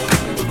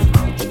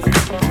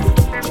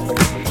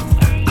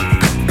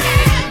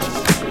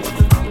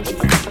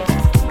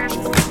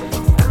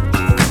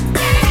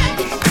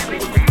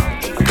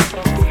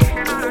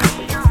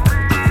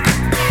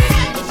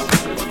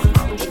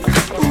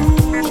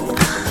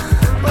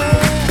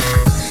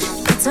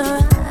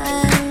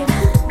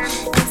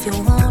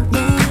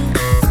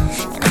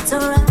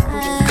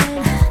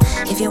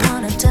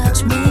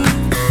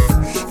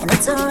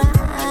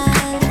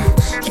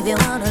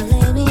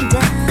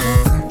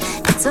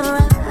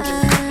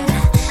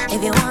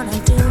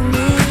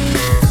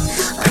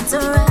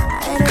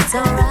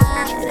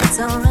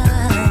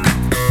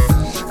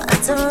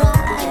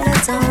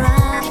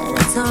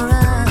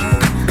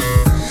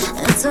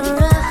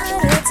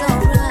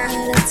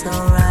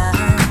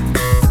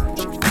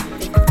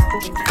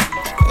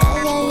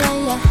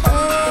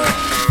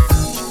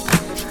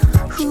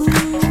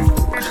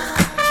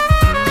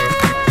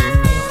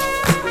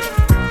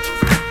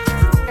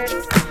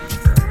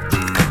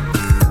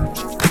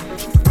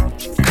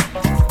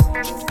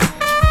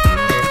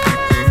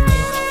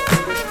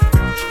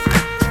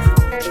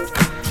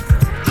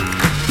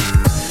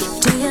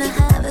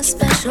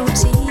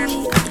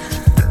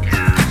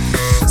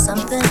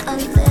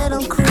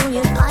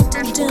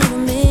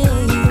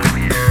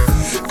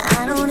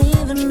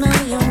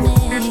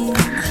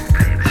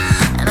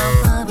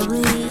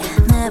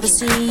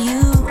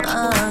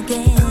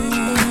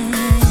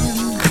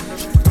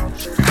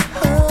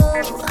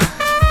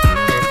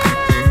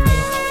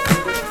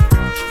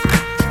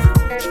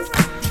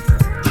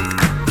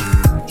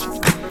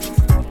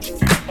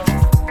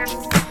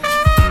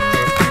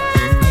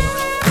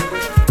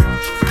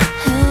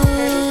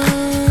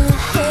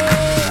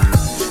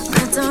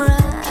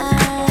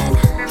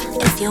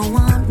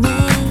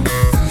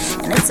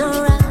 It's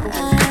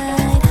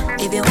alright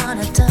if you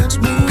wanna touch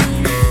me,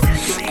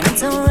 and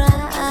it's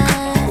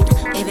alright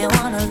if you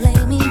wanna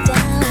lay me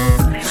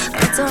down.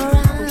 It's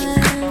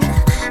alright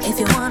if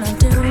you wanna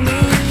do me.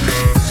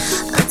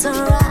 It's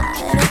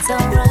alright, it's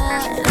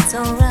alright, it's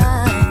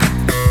alright.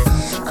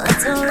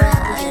 It's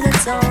alright,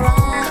 it's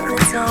alright,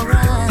 it's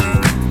alright.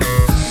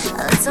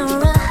 It's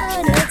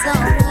alright, it's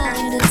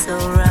alright, it's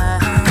alright.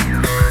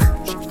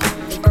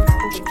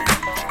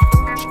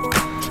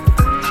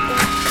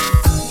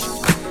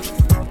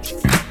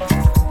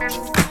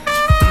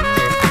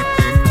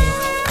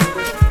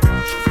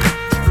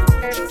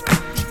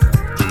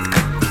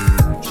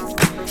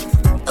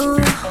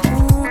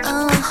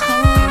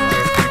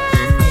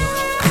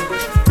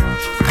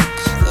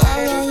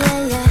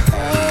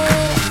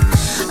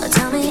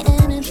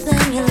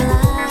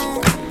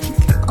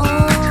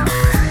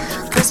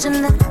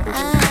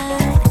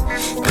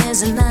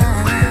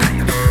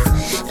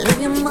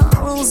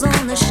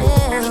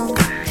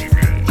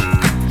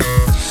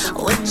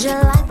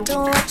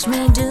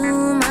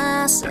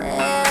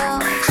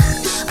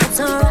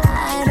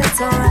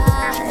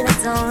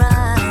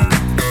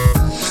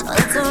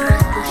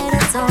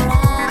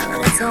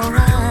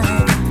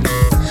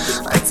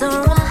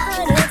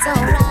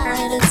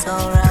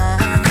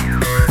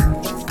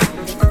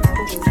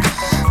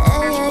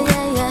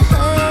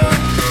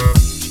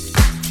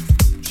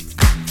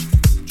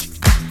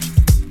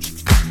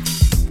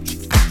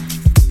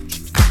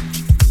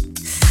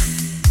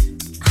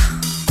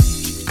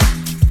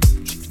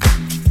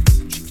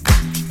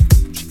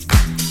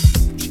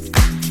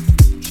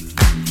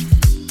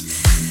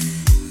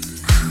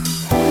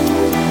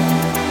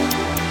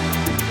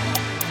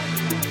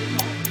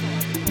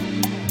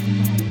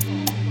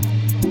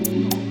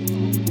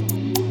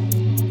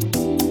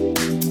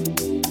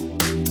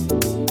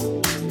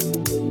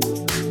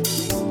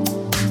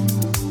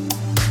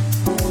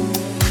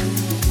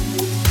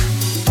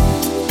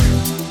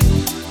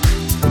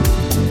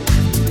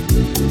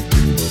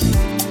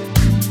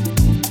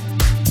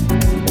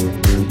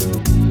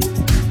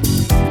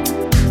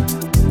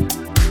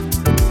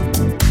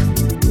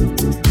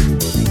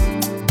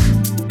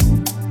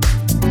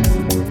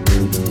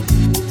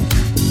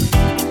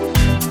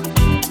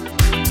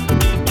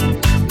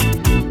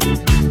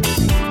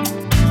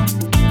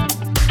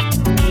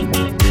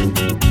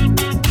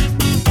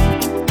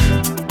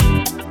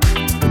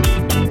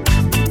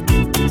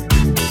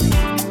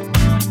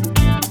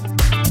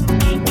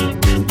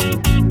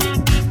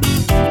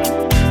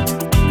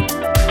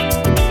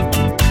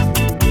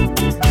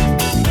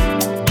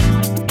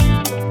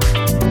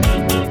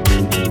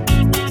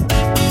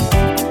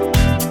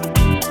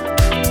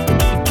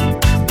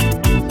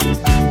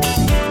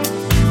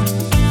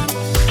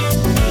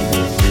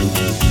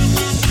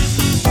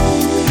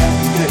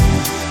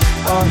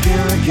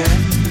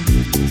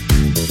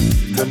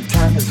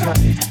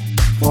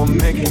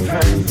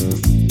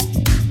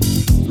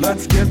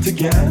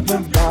 Together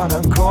about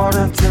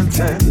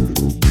 9:45.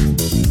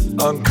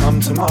 Come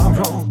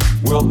tomorrow,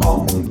 we'll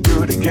all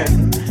do it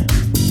again.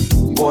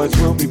 Boys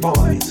will be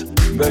boys,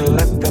 better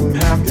let them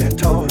have their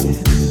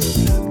toys.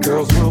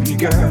 Girls will be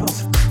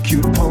girls,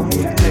 cute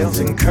ponytails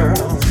and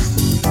curls.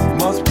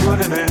 Must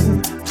put an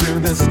end to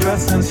the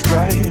stress and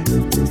strife.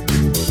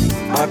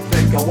 I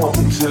think I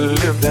want to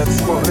live that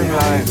sporty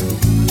life.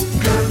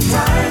 Good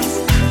times,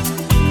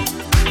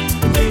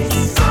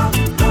 these are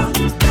the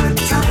good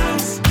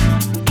times.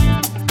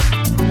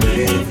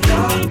 Leave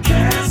your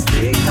cares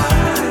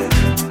behind.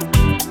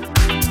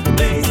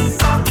 These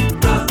are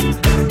the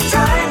good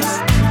times.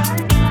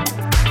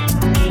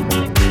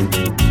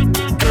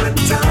 Good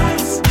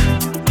times.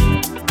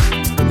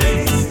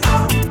 These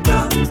are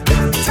the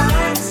good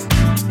times.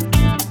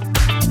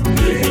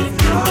 Leave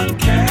your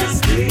cares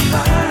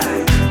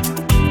behind.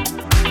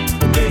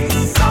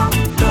 These are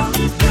the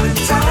good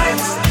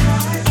times.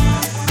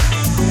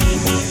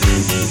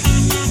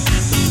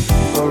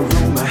 A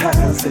rumor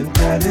has it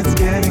that it's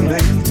getting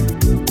late.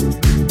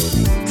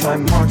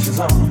 Time marches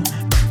on,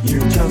 you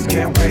just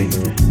can't wait.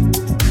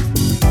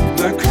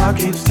 The clock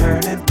keeps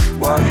turning,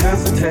 why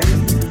hesitate?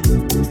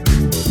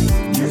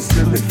 You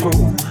silly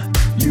fool,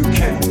 you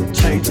can't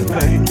change a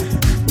thing.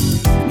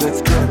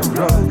 Let's cut a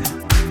rug,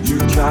 you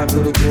try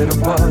to get a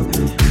bug.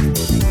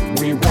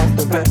 We want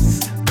the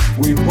best,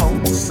 we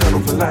won't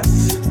settle for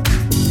less.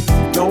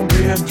 Don't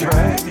be a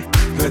drag,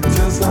 the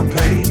bills are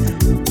paid.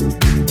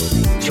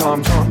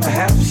 Charms on the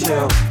half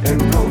shell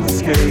and roller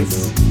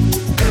skates.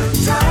 Good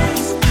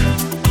times.